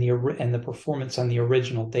performance, and the performance on the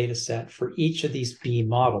original data set for each of these B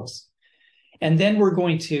models. And then we're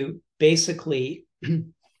going to basically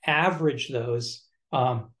average those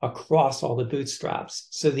across all the bootstraps.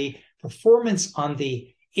 So the performance on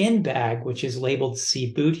the in-bag, which is labeled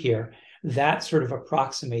C boot here, that sort of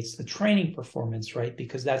approximates the training performance, right?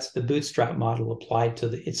 Because that's the bootstrap model applied to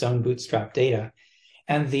its own bootstrap data.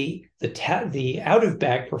 And the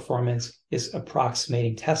out-of-bag performance is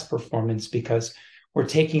approximating test performance, because we're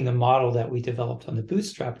taking the model that we developed on the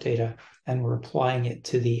bootstrap data and we're applying it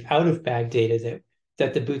to the out-of-bag data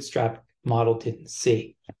that the bootstrap model didn't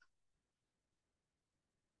see.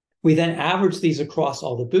 We then average these across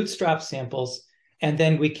all the bootstrap samples, and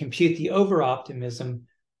then we compute the over-optimism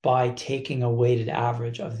by taking a weighted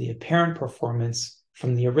average of the apparent performance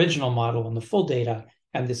from the original model and the full data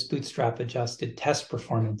and this bootstrap adjusted test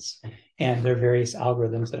performance. And there are various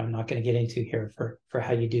algorithms that I'm not going to get into here for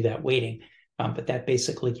how you do that weighting. But that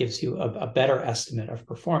basically gives you a better estimate of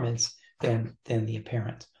performance than the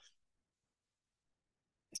apparent.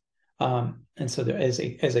 And so there, as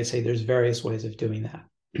I say, there's various ways of doing that.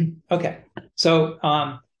 Okay, so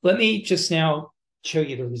let me just now show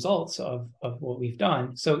you the results of what we've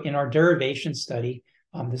done. So in our derivation study,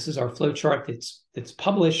 this is our flowchart that's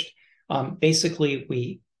published. Basically,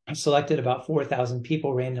 we selected about 4,000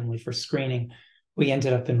 people randomly for screening. We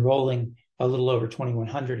ended up enrolling a little over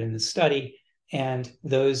 2,100 in the study, and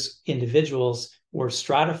those individuals were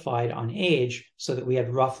stratified on age so that we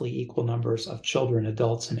had roughly equal numbers of children,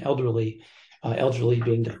 adults, and elderly, elderly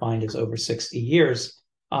being defined as over 60 years.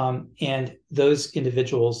 And those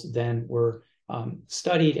individuals then were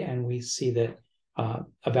studied, and we see that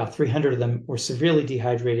about 300 of them were severely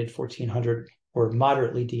dehydrated, 1,400 were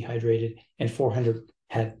moderately dehydrated, and 400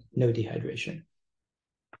 had no dehydration.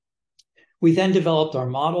 We then developed our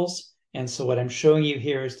models, and so what I'm showing you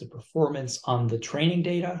here is the performance on the training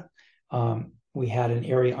data. We had an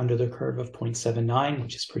area under the curve of 0.79,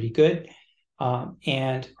 which is pretty good,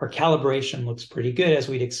 and our calibration looks pretty good, as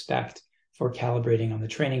we'd expect for calibrating on the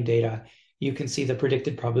training data. You can see the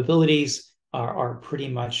predicted probabilities are pretty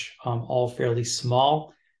much all fairly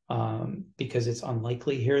small, because it's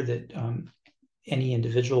unlikely here that any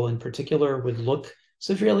individual in particular would look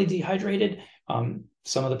severely dehydrated.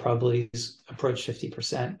 Some of the probabilities approach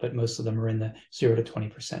 50%, but most of them are in the 0 to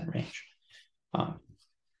 20% range.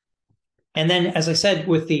 And then, as I said,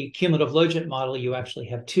 with the cumulative logit model, you actually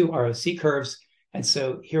have two ROC curves. And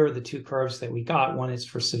so here are the two curves that we got. One is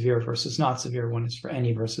for severe versus not severe. One is for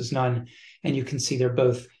any versus none. And you can see they're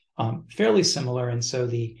both fairly similar. And so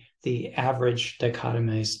the average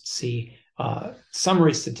dichotomized C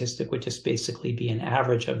summary statistic would just basically be an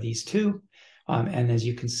average of these two. And as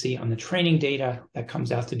you can see on the training data, that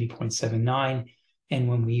comes out to be 0.79. And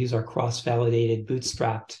when we use our cross-validated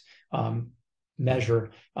bootstrapped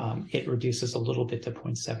measure, it reduces a little bit to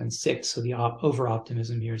 0.76. So the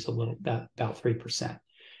over-optimism here is a little about 3%.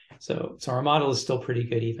 So our model is still pretty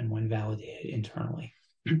good even when validated internally.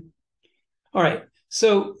 All right.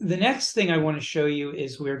 So the next thing I want to show you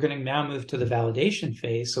is we're going to now move to the validation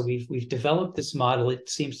phase. So we've developed this model. It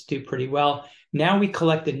seems to do pretty well. Now we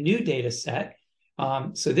collect a new data set.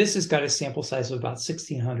 So this has got a sample size of about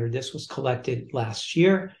 1,600. This was collected last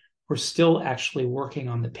year. We're still actually working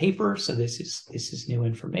on the paper, so this is new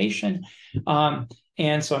information.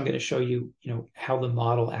 And so I'm going to show you, how the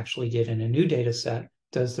model actually did in a new data set.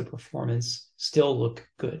 Does the performance still look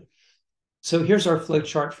good? So here's our flow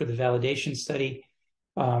chart for the validation study.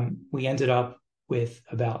 We ended up with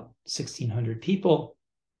about 1,600 people.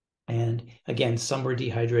 And again, some were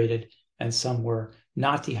dehydrated and some were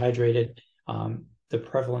not dehydrated. The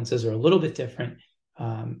prevalences are a little bit different.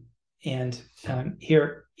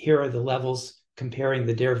 Here are the levels comparing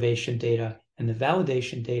the derivation data and the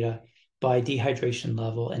validation data by dehydration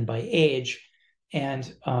level and by age.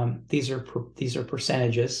 And these are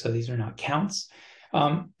percentages, so these are not counts.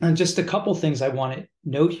 And just a couple things I want to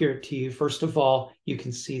note here to you. First of all, you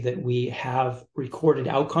can see that we have recorded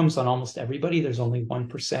outcomes on almost everybody. There's only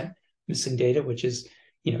 1% missing data, which is,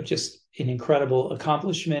 just an incredible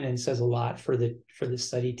accomplishment and says a lot for the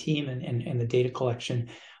study team and the data collection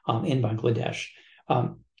in Bangladesh.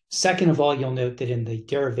 Second of all, you'll note that in the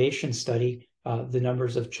derivation study, the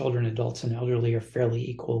numbers of children, adults, and elderly are fairly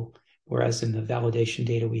equal, whereas in the validation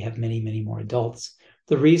data, we have many, many more adults.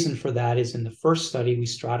 The reason for that is in the first study, we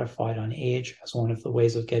stratified on age as one of the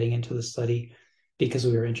ways of getting into the study because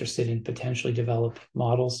we were interested in potentially developing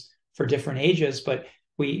models for different ages, but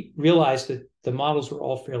we realized that the models were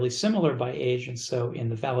all fairly similar by age. And so in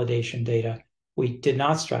the validation data, we did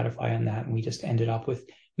not stratify on that, and we just ended up with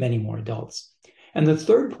many more adults. And the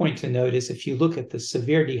third point to note is if you look at the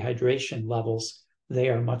severe dehydration levels, they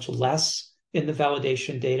are much less in the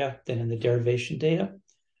validation data than in the derivation data.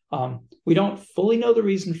 We don't fully know the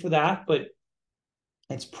reason for that, but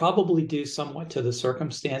it's probably due somewhat to the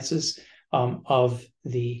circumstances of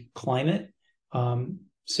the climate.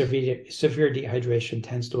 Severe dehydration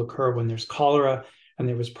tends to occur when there's cholera, and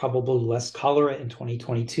there was probably less cholera in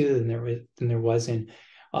 2022 than there was in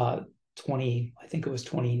I think it was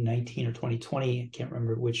 2019 or 2020. I can't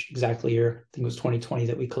remember which exactly year. I think it was 2020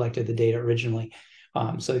 that we collected the data originally.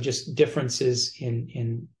 So just differences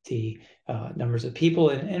in the numbers of people,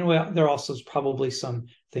 and there also is probably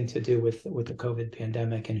something to do with the COVID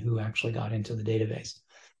pandemic and who actually got into the database.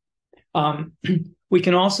 We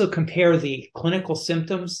can also compare the clinical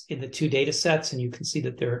symptoms in the two data sets, and you can see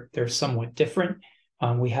that they're somewhat different.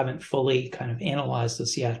 We haven't fully kind of analyzed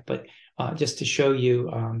this yet, but just to show you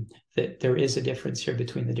that there is a difference here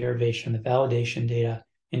between the derivation and the validation data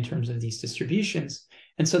in terms of these distributions.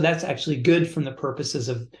 And so that's actually good from the purposes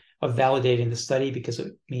of validating the study, because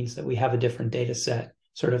it means that we have a different data set,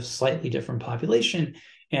 sort of slightly different population,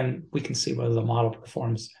 and we can see whether the model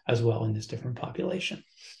performs as well in this different population.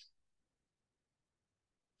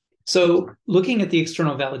 So looking at the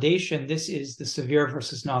external validation, this is the severe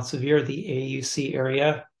versus not severe. The AUC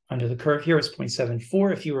area under the curve here is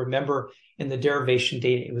 0.74. If you remember, in the derivation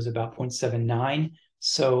data, it was about 0.79.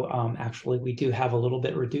 So actually, we do have a little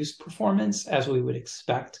bit reduced performance, as we would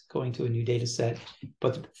expect going to a new data set,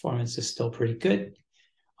 but the performance is still pretty good.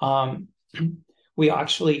 We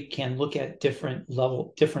actually can look at different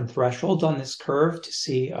thresholds on this curve to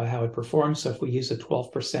see how it performs. So if we use a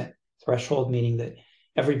 12% threshold, meaning that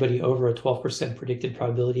everybody over a 12% predicted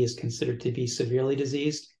probability is considered to be severely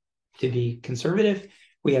diseased, to be conservative,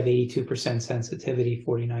 we have 82% sensitivity,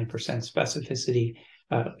 49% specificity.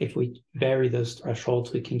 If we vary those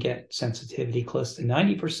thresholds, we can get sensitivity close to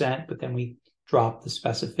 90%, but then we drop the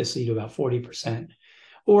specificity to about 40%.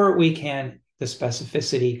 Or we can, the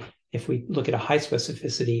specificity, if we look at a high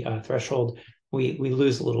specificity threshold, we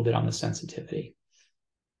lose a little bit on the sensitivity.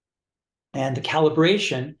 And the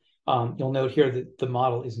calibration, you'll note here that the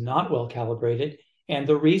model is not well calibrated. And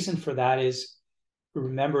the reason for that is,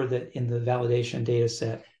 remember that in the validation data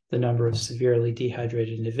set, the number of severely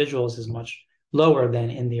dehydrated individuals is much lower than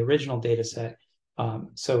in the original data set.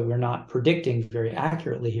 So we're not predicting very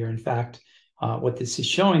accurately here. In fact, what this is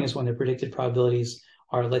showing is when the predicted probabilities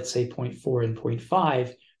are, let's say, 0.4 and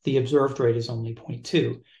 0.5, the observed rate is only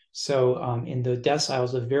 0.2. So in the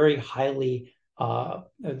deciles of very highly,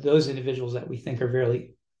 those individuals that we think are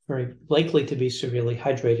very, very likely to be severely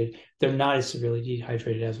hydrated, they're not as severely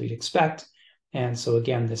dehydrated as we'd expect. And so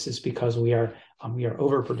again, this is because we are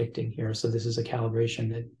over predicting here. So this is a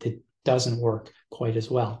calibration that doesn't work quite as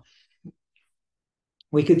well.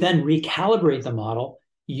 We could then recalibrate the model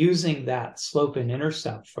using that slope and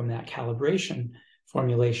intercept from that calibration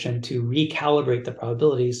formulation to recalibrate the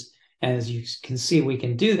probabilities. And as you can see, we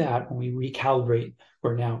can do that when we recalibrate.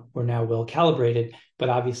 We're now well calibrated, but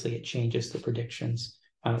obviously it changes the predictions.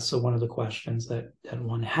 So one of the questions that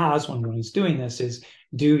one has when one is doing this is,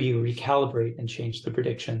 do you recalibrate and change the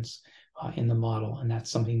predictions in the model? And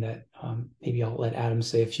that's something that maybe I'll let Adam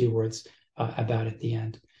say a few words about at the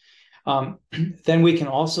end. Then we can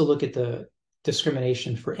also look at the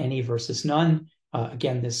discrimination for any versus none.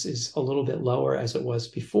 Again, this is a little bit lower as it was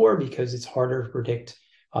before because it's harder to predict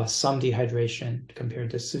some dehydration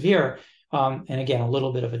compared to severe. And again, a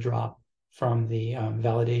little bit of a drop from the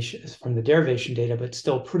validation, from the derivation data, but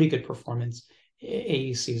still pretty good performance.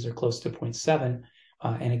 AUCs are close to 0.7.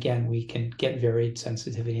 And again, we can get varied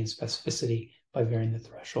sensitivity and specificity by varying the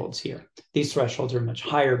thresholds here. These thresholds are much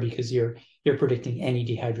higher because you're predicting any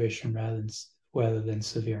dehydration rather than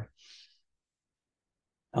severe.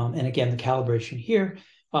 And again, the calibration here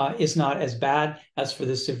is not as bad as for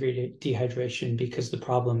the severe dehydration because the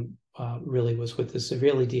problem really was with the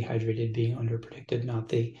severely dehydrated being underpredicted, not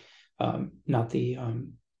the any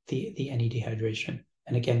dehydration.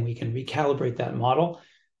 And again, we can recalibrate that model.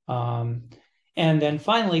 And then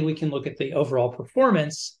finally, we can look at the overall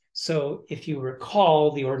performance. So if you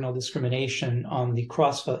recall, the ordinal discrimination on the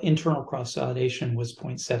internal cross-validation was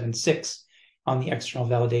 0.76. On the external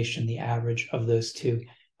validation, the average of those two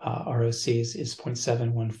ROCs is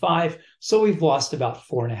 0.715. So we've lost about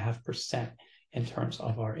 4.5% in terms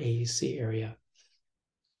of our AUC area.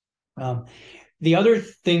 The other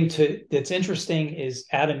thing that's interesting is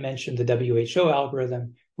Adam mentioned the WHO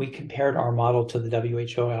algorithm. We compared our model to the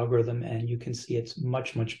WHO algorithm, and you can see it's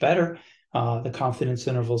much, much better. The confidence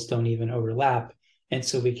intervals don't even overlap. And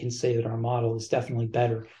so we can say that our model is definitely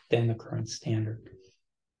better than the current standard.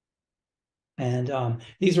 And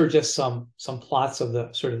these are just some plots of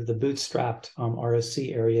the sort of the bootstrapped ROC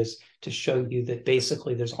areas to show you that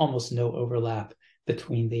basically there's almost no overlap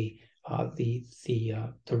between the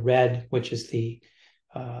red, which is the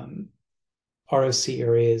ROC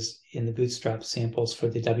areas in the bootstrap samples for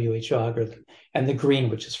the WHO algorithm, and the green,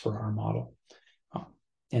 which is for our model.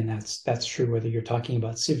 And that's true whether you're talking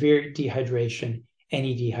about severe dehydration,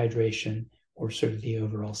 any dehydration, or sort of the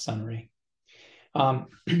overall summary. And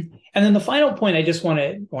then the final point I just want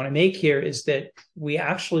to make here is that we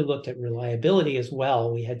actually looked at reliability as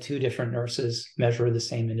well. We had two different nurses measure the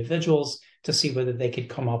same individuals to see whether they could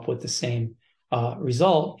come up with the same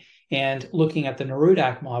result. And looking at the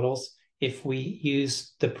Nerudac models, if we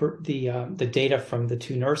use the data from the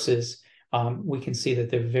two nurses, we can see that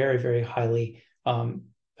they're very, very highly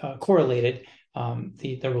correlated.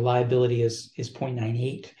 The reliability is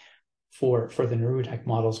 0.98 for the Nerudac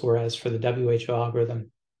models, whereas for the WHO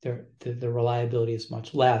algorithm, the reliability is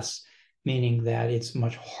much less, meaning that it's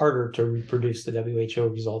much harder to reproduce the WHO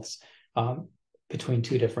results between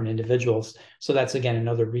two different individuals. So that's, again,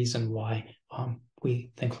 another reason why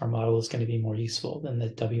we think our model is going to be more useful than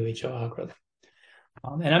the WHO algorithm.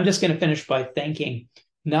 And I'm just going to finish by thanking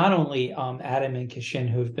not only Adam and Kexin,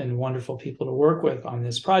 who have been wonderful people to work with on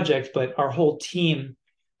this project, but our whole team,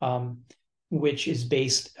 which is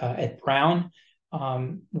based at Brown,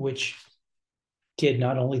 which did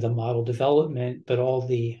not only the model development, but all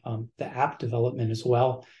the app development as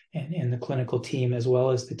well, and the clinical team, as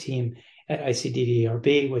well as the team at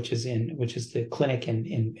ICDDRB, which is the clinic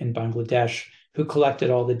in Bangladesh, who collected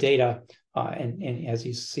all the data. And as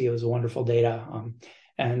you see, it was wonderful data.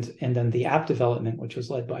 And then the app development, which was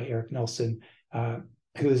led by Eric Nelson,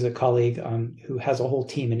 who is a colleague who has a whole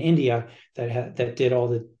team in India that did all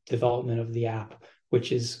the development of the app,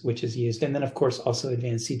 which is used. And then, of course, also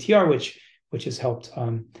Advance-CTR, which has helped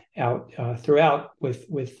out throughout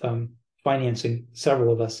with financing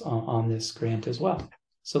several of us on this grant as well.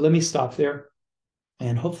 So let me stop there,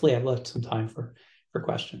 and hopefully I've left some time for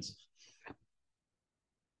questions.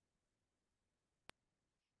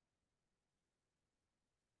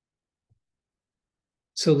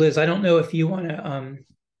 So Liz, I don't know if you want to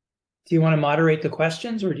do you want to moderate the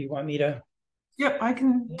questions, or do you want me to? Yep, I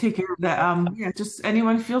can take care of that. Yeah, just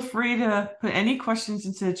anyone feel free to put any questions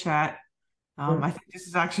into the chat. I think this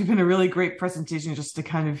has actually been a really great presentation just to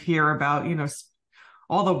kind of hear about,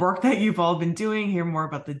 all the work that you've all been doing, hear more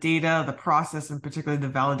about the data, the process, and particularly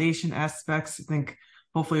the validation aspects. I think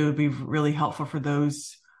hopefully it would be really helpful for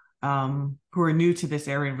those who are new to this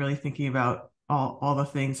area and really thinking about all the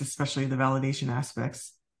things, especially the validation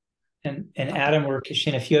aspects. And Adam or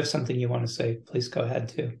Kexin, if you have something you want to say, please go ahead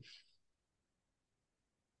too.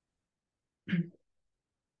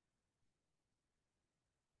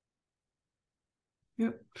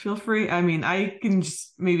 Yep, feel free. I mean, I can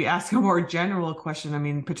just maybe ask a more general question. I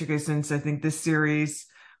mean, particularly since I think this series,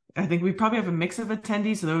 I think we probably have a mix of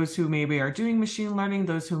attendees, those who maybe are doing machine learning,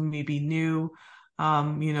 those who may be new.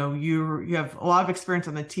 You have a lot of experience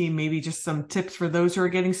on the team, maybe just some tips for those who are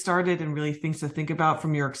getting started and really things to think about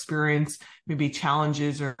from your experience, maybe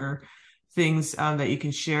challenges or things that you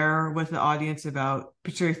can share with the audience about,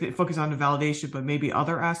 particularly focus on the validation, but maybe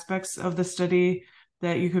other aspects of the study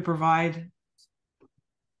that you could provide.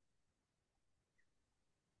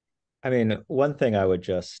 I mean, one thing I would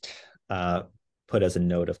just put as a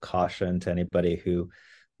note of caution to anybody who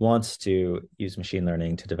wants to use machine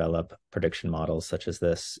learning to develop prediction models such as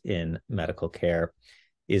this in medical care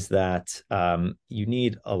is that you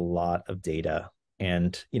need a lot of data.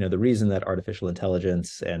 And the reason that artificial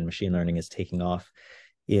intelligence and machine learning is taking off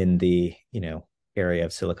in the area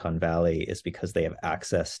of Silicon Valley is because they have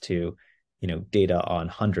access to data on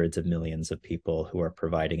hundreds of millions of people who are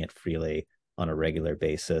providing it freely on a regular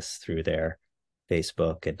basis through their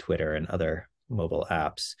Facebook and Twitter and other mobile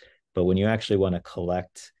apps. But when you actually want to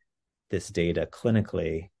collect this data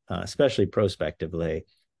clinically, especially prospectively,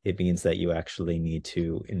 it means that you actually need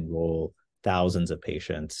to enroll thousands of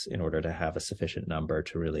patients in order to have a sufficient number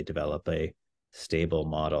to really develop a stable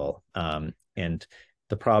model. And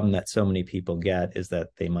the problem that so many people get is that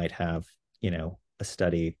they might have, a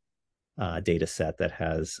study data set that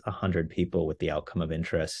has 100 people with the outcome of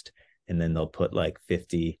interest, and then they'll put like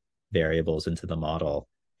 50 variables into the model,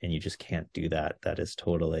 and you just can't do that. That is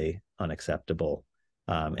totally unacceptable.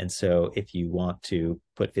 And so if you want to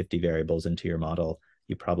put 50 variables into your model,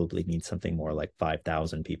 you probably need something more like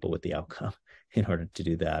 5,000 people with the outcome in order to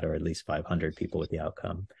do that, or at least 500 people with the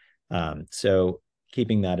outcome. So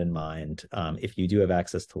keeping that in mind, if you do have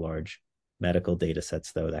access to large medical data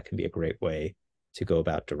sets, though, that can be a great way to go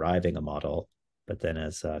about deriving a model. But then,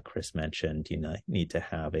 as Chris mentioned, you need to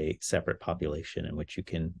have a separate population in which you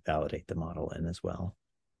can validate the model in as well.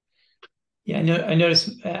 Yeah, I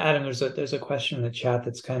noticed, Adam, there's a question in the chat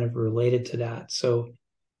that's kind of related to that. So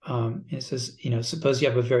it says, suppose you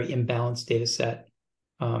have a very imbalanced data set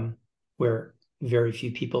where very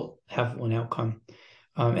few people have one outcome.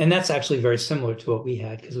 And that's actually very similar to what we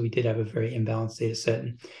had, because we did have a very imbalanced data set.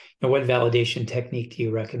 And what validation technique do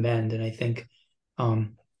you recommend? And I think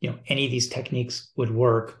any of these techniques would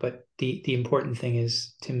work, but the important thing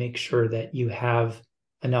is to make sure that you have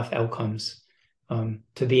enough outcomes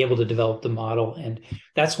to be able to develop the model. And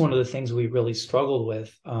that's one of the things we really struggled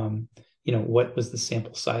with. What was the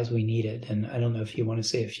sample size we needed? And I don't know if you want to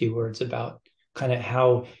say a few words about kind of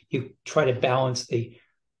how you try to balance the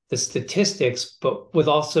statistics, but with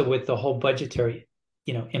the whole budgetary,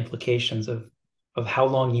 implications of how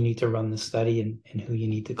long you need to run the study and who you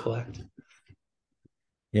need to collect.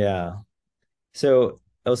 Yeah. So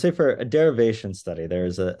I'll say for a derivation study,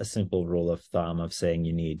 there's a simple rule of thumb of saying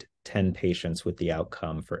you need 10 patients with the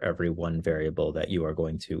outcome for every one variable that you are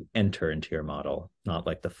going to enter into your model, not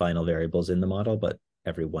like the final variables in the model, but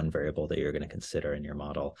every one variable that you're going to consider in your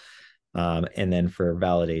model. And then for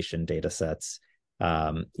validation data sets,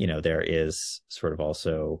 there is sort of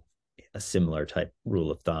also a similar type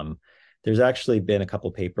rule of thumb. There's actually been a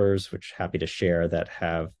couple papers, which happy to share, that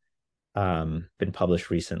have been published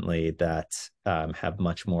recently that have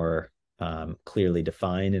much more clearly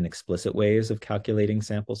defined and explicit ways of calculating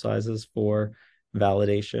sample sizes for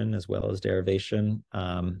validation as well as derivation.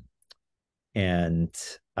 And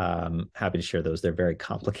happy to share those. They're very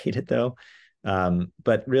complicated, though.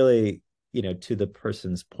 But really, to the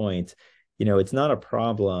person's point, it's not a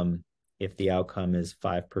problem if the outcome is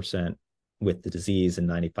 5% with the disease and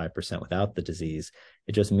 95% without the disease.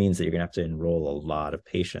 It just means that you're going to have to enroll a lot of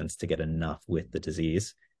patients to get enough with the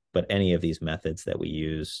disease. But any of these methods that we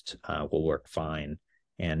used will work fine.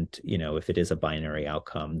 And, if it is a binary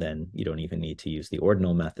outcome, then you don't even need to use the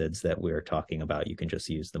ordinal methods that we're talking about. You can just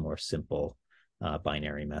use the more simple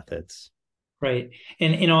binary methods. Right.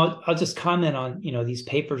 And, I'll just comment on, these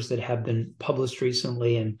papers that have been published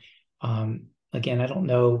recently. And again, I don't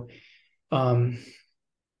know,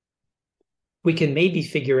 we can maybe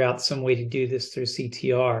figure out some way to do this through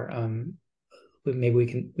CTR.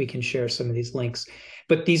 Maybe we can share some of these links.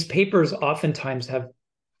 But these papers oftentimes have,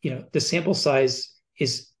 the sample size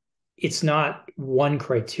it's not one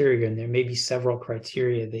criterion. There may be several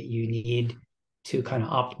criteria that you need to kind of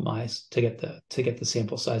optimize to get the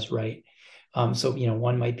sample size right. So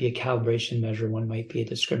one might be a calibration measure, one might be a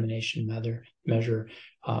discrimination measure.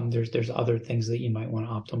 There's other things that you might want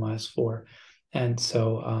to optimize for. And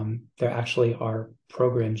so there actually are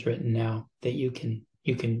programs written now that you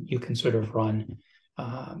can sort of run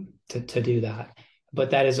to do that.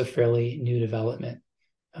 But that is a fairly new development,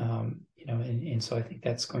 and so I think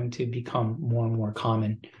that's going to become more and more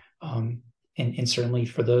common. And certainly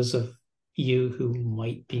for those of you who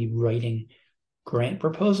might be writing grant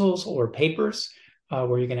proposals or papers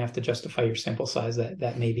where you're going to have to justify your sample size,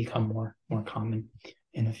 that may become more common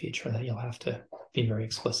in the future, that you'll have to be very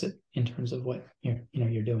explicit in terms of what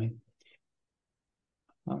you're doing.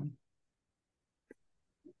 I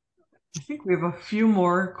think we have a few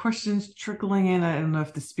more questions trickling in. I don't know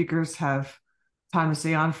if the speakers have time to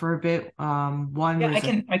stay on for a bit.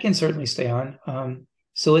 I can certainly stay on.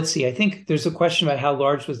 So let's see. I think there's a question about how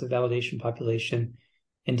large was the validation population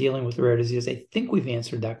in dealing with rare disease. I think we've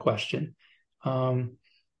answered that question. And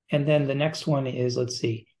then the next one is, let's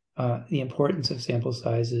see, the importance of sample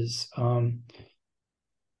sizes.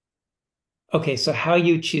 Okay, so how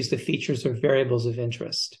you choose the features or variables of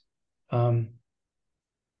interest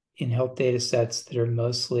in health data sets that are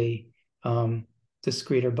mostly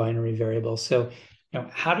discrete or binary variables. So,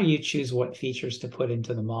 how do you choose what features to put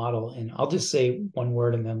into the model? And I'll just say one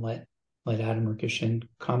word and then let Adam or Kexin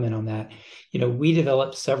comment on that. We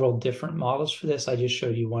developed several different models for this. I just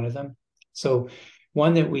showed you one of them. So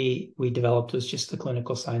one that we developed was just the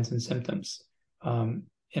clinical signs and symptoms.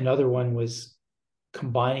 Another one was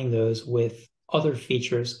combining those with other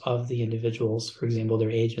features of the individuals, for example,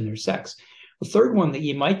 their age and their sex. The third one that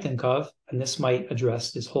you might think of, and this might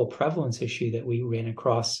address this whole prevalence issue that we ran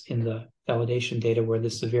across in the validation data where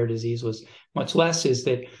the severe disease was much less, is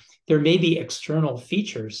that there may be external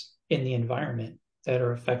features in the environment that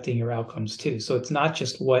are affecting your outcomes too. So it's not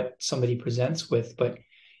just what somebody presents with, but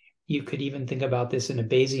you could even think about this in a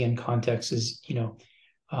Bayesian context as,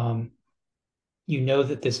 you know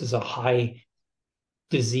that this is a high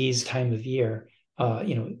disease time of year.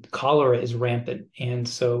 Cholera is rampant. And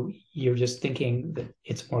so you're just thinking that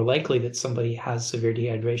it's more likely that somebody has severe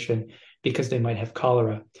dehydration because they might have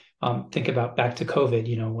cholera. Think about back to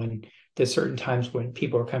COVID, when there's certain times when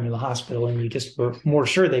people are coming to the hospital and you just were more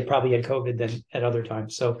sure they probably had COVID than at other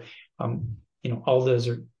times. So, all those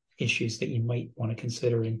are issues that you might want to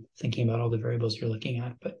consider in thinking about all the variables you're looking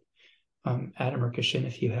at. But Adam or Kishin,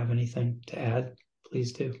 if you have anything to add,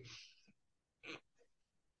 please do.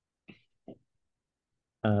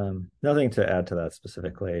 Nothing to add to that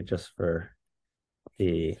specifically, just for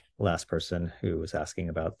the last person who was asking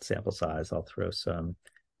about sample size. I'll throw some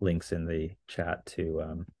links in the chat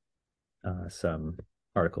to some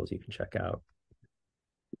articles you can check out.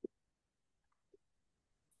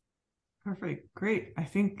 Perfect. Great. I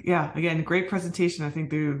think, yeah, again, great presentation. I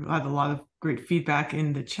think they had a lot of great feedback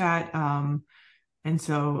in the chat. And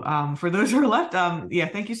so for those who are left,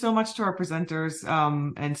 thank you so much to our presenters.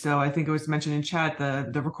 And so I think it was mentioned in chat,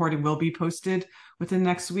 the recording will be posted within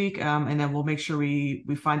next week. And then we'll make sure we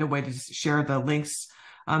find a way to share the links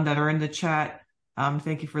that are in the chat.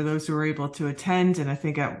 Thank you for those who were able to attend. And I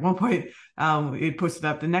think at one point it posted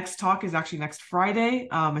up, the next talk is actually next Friday.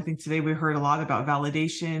 I think today we heard a lot about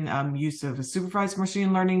validation, use of a supervised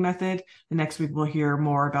machine learning method. The next week we'll hear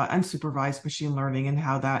more about unsupervised machine learning and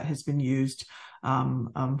how that has been used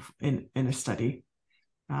in a study.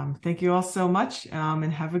 Thank you all so much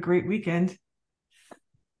and have a great weekend.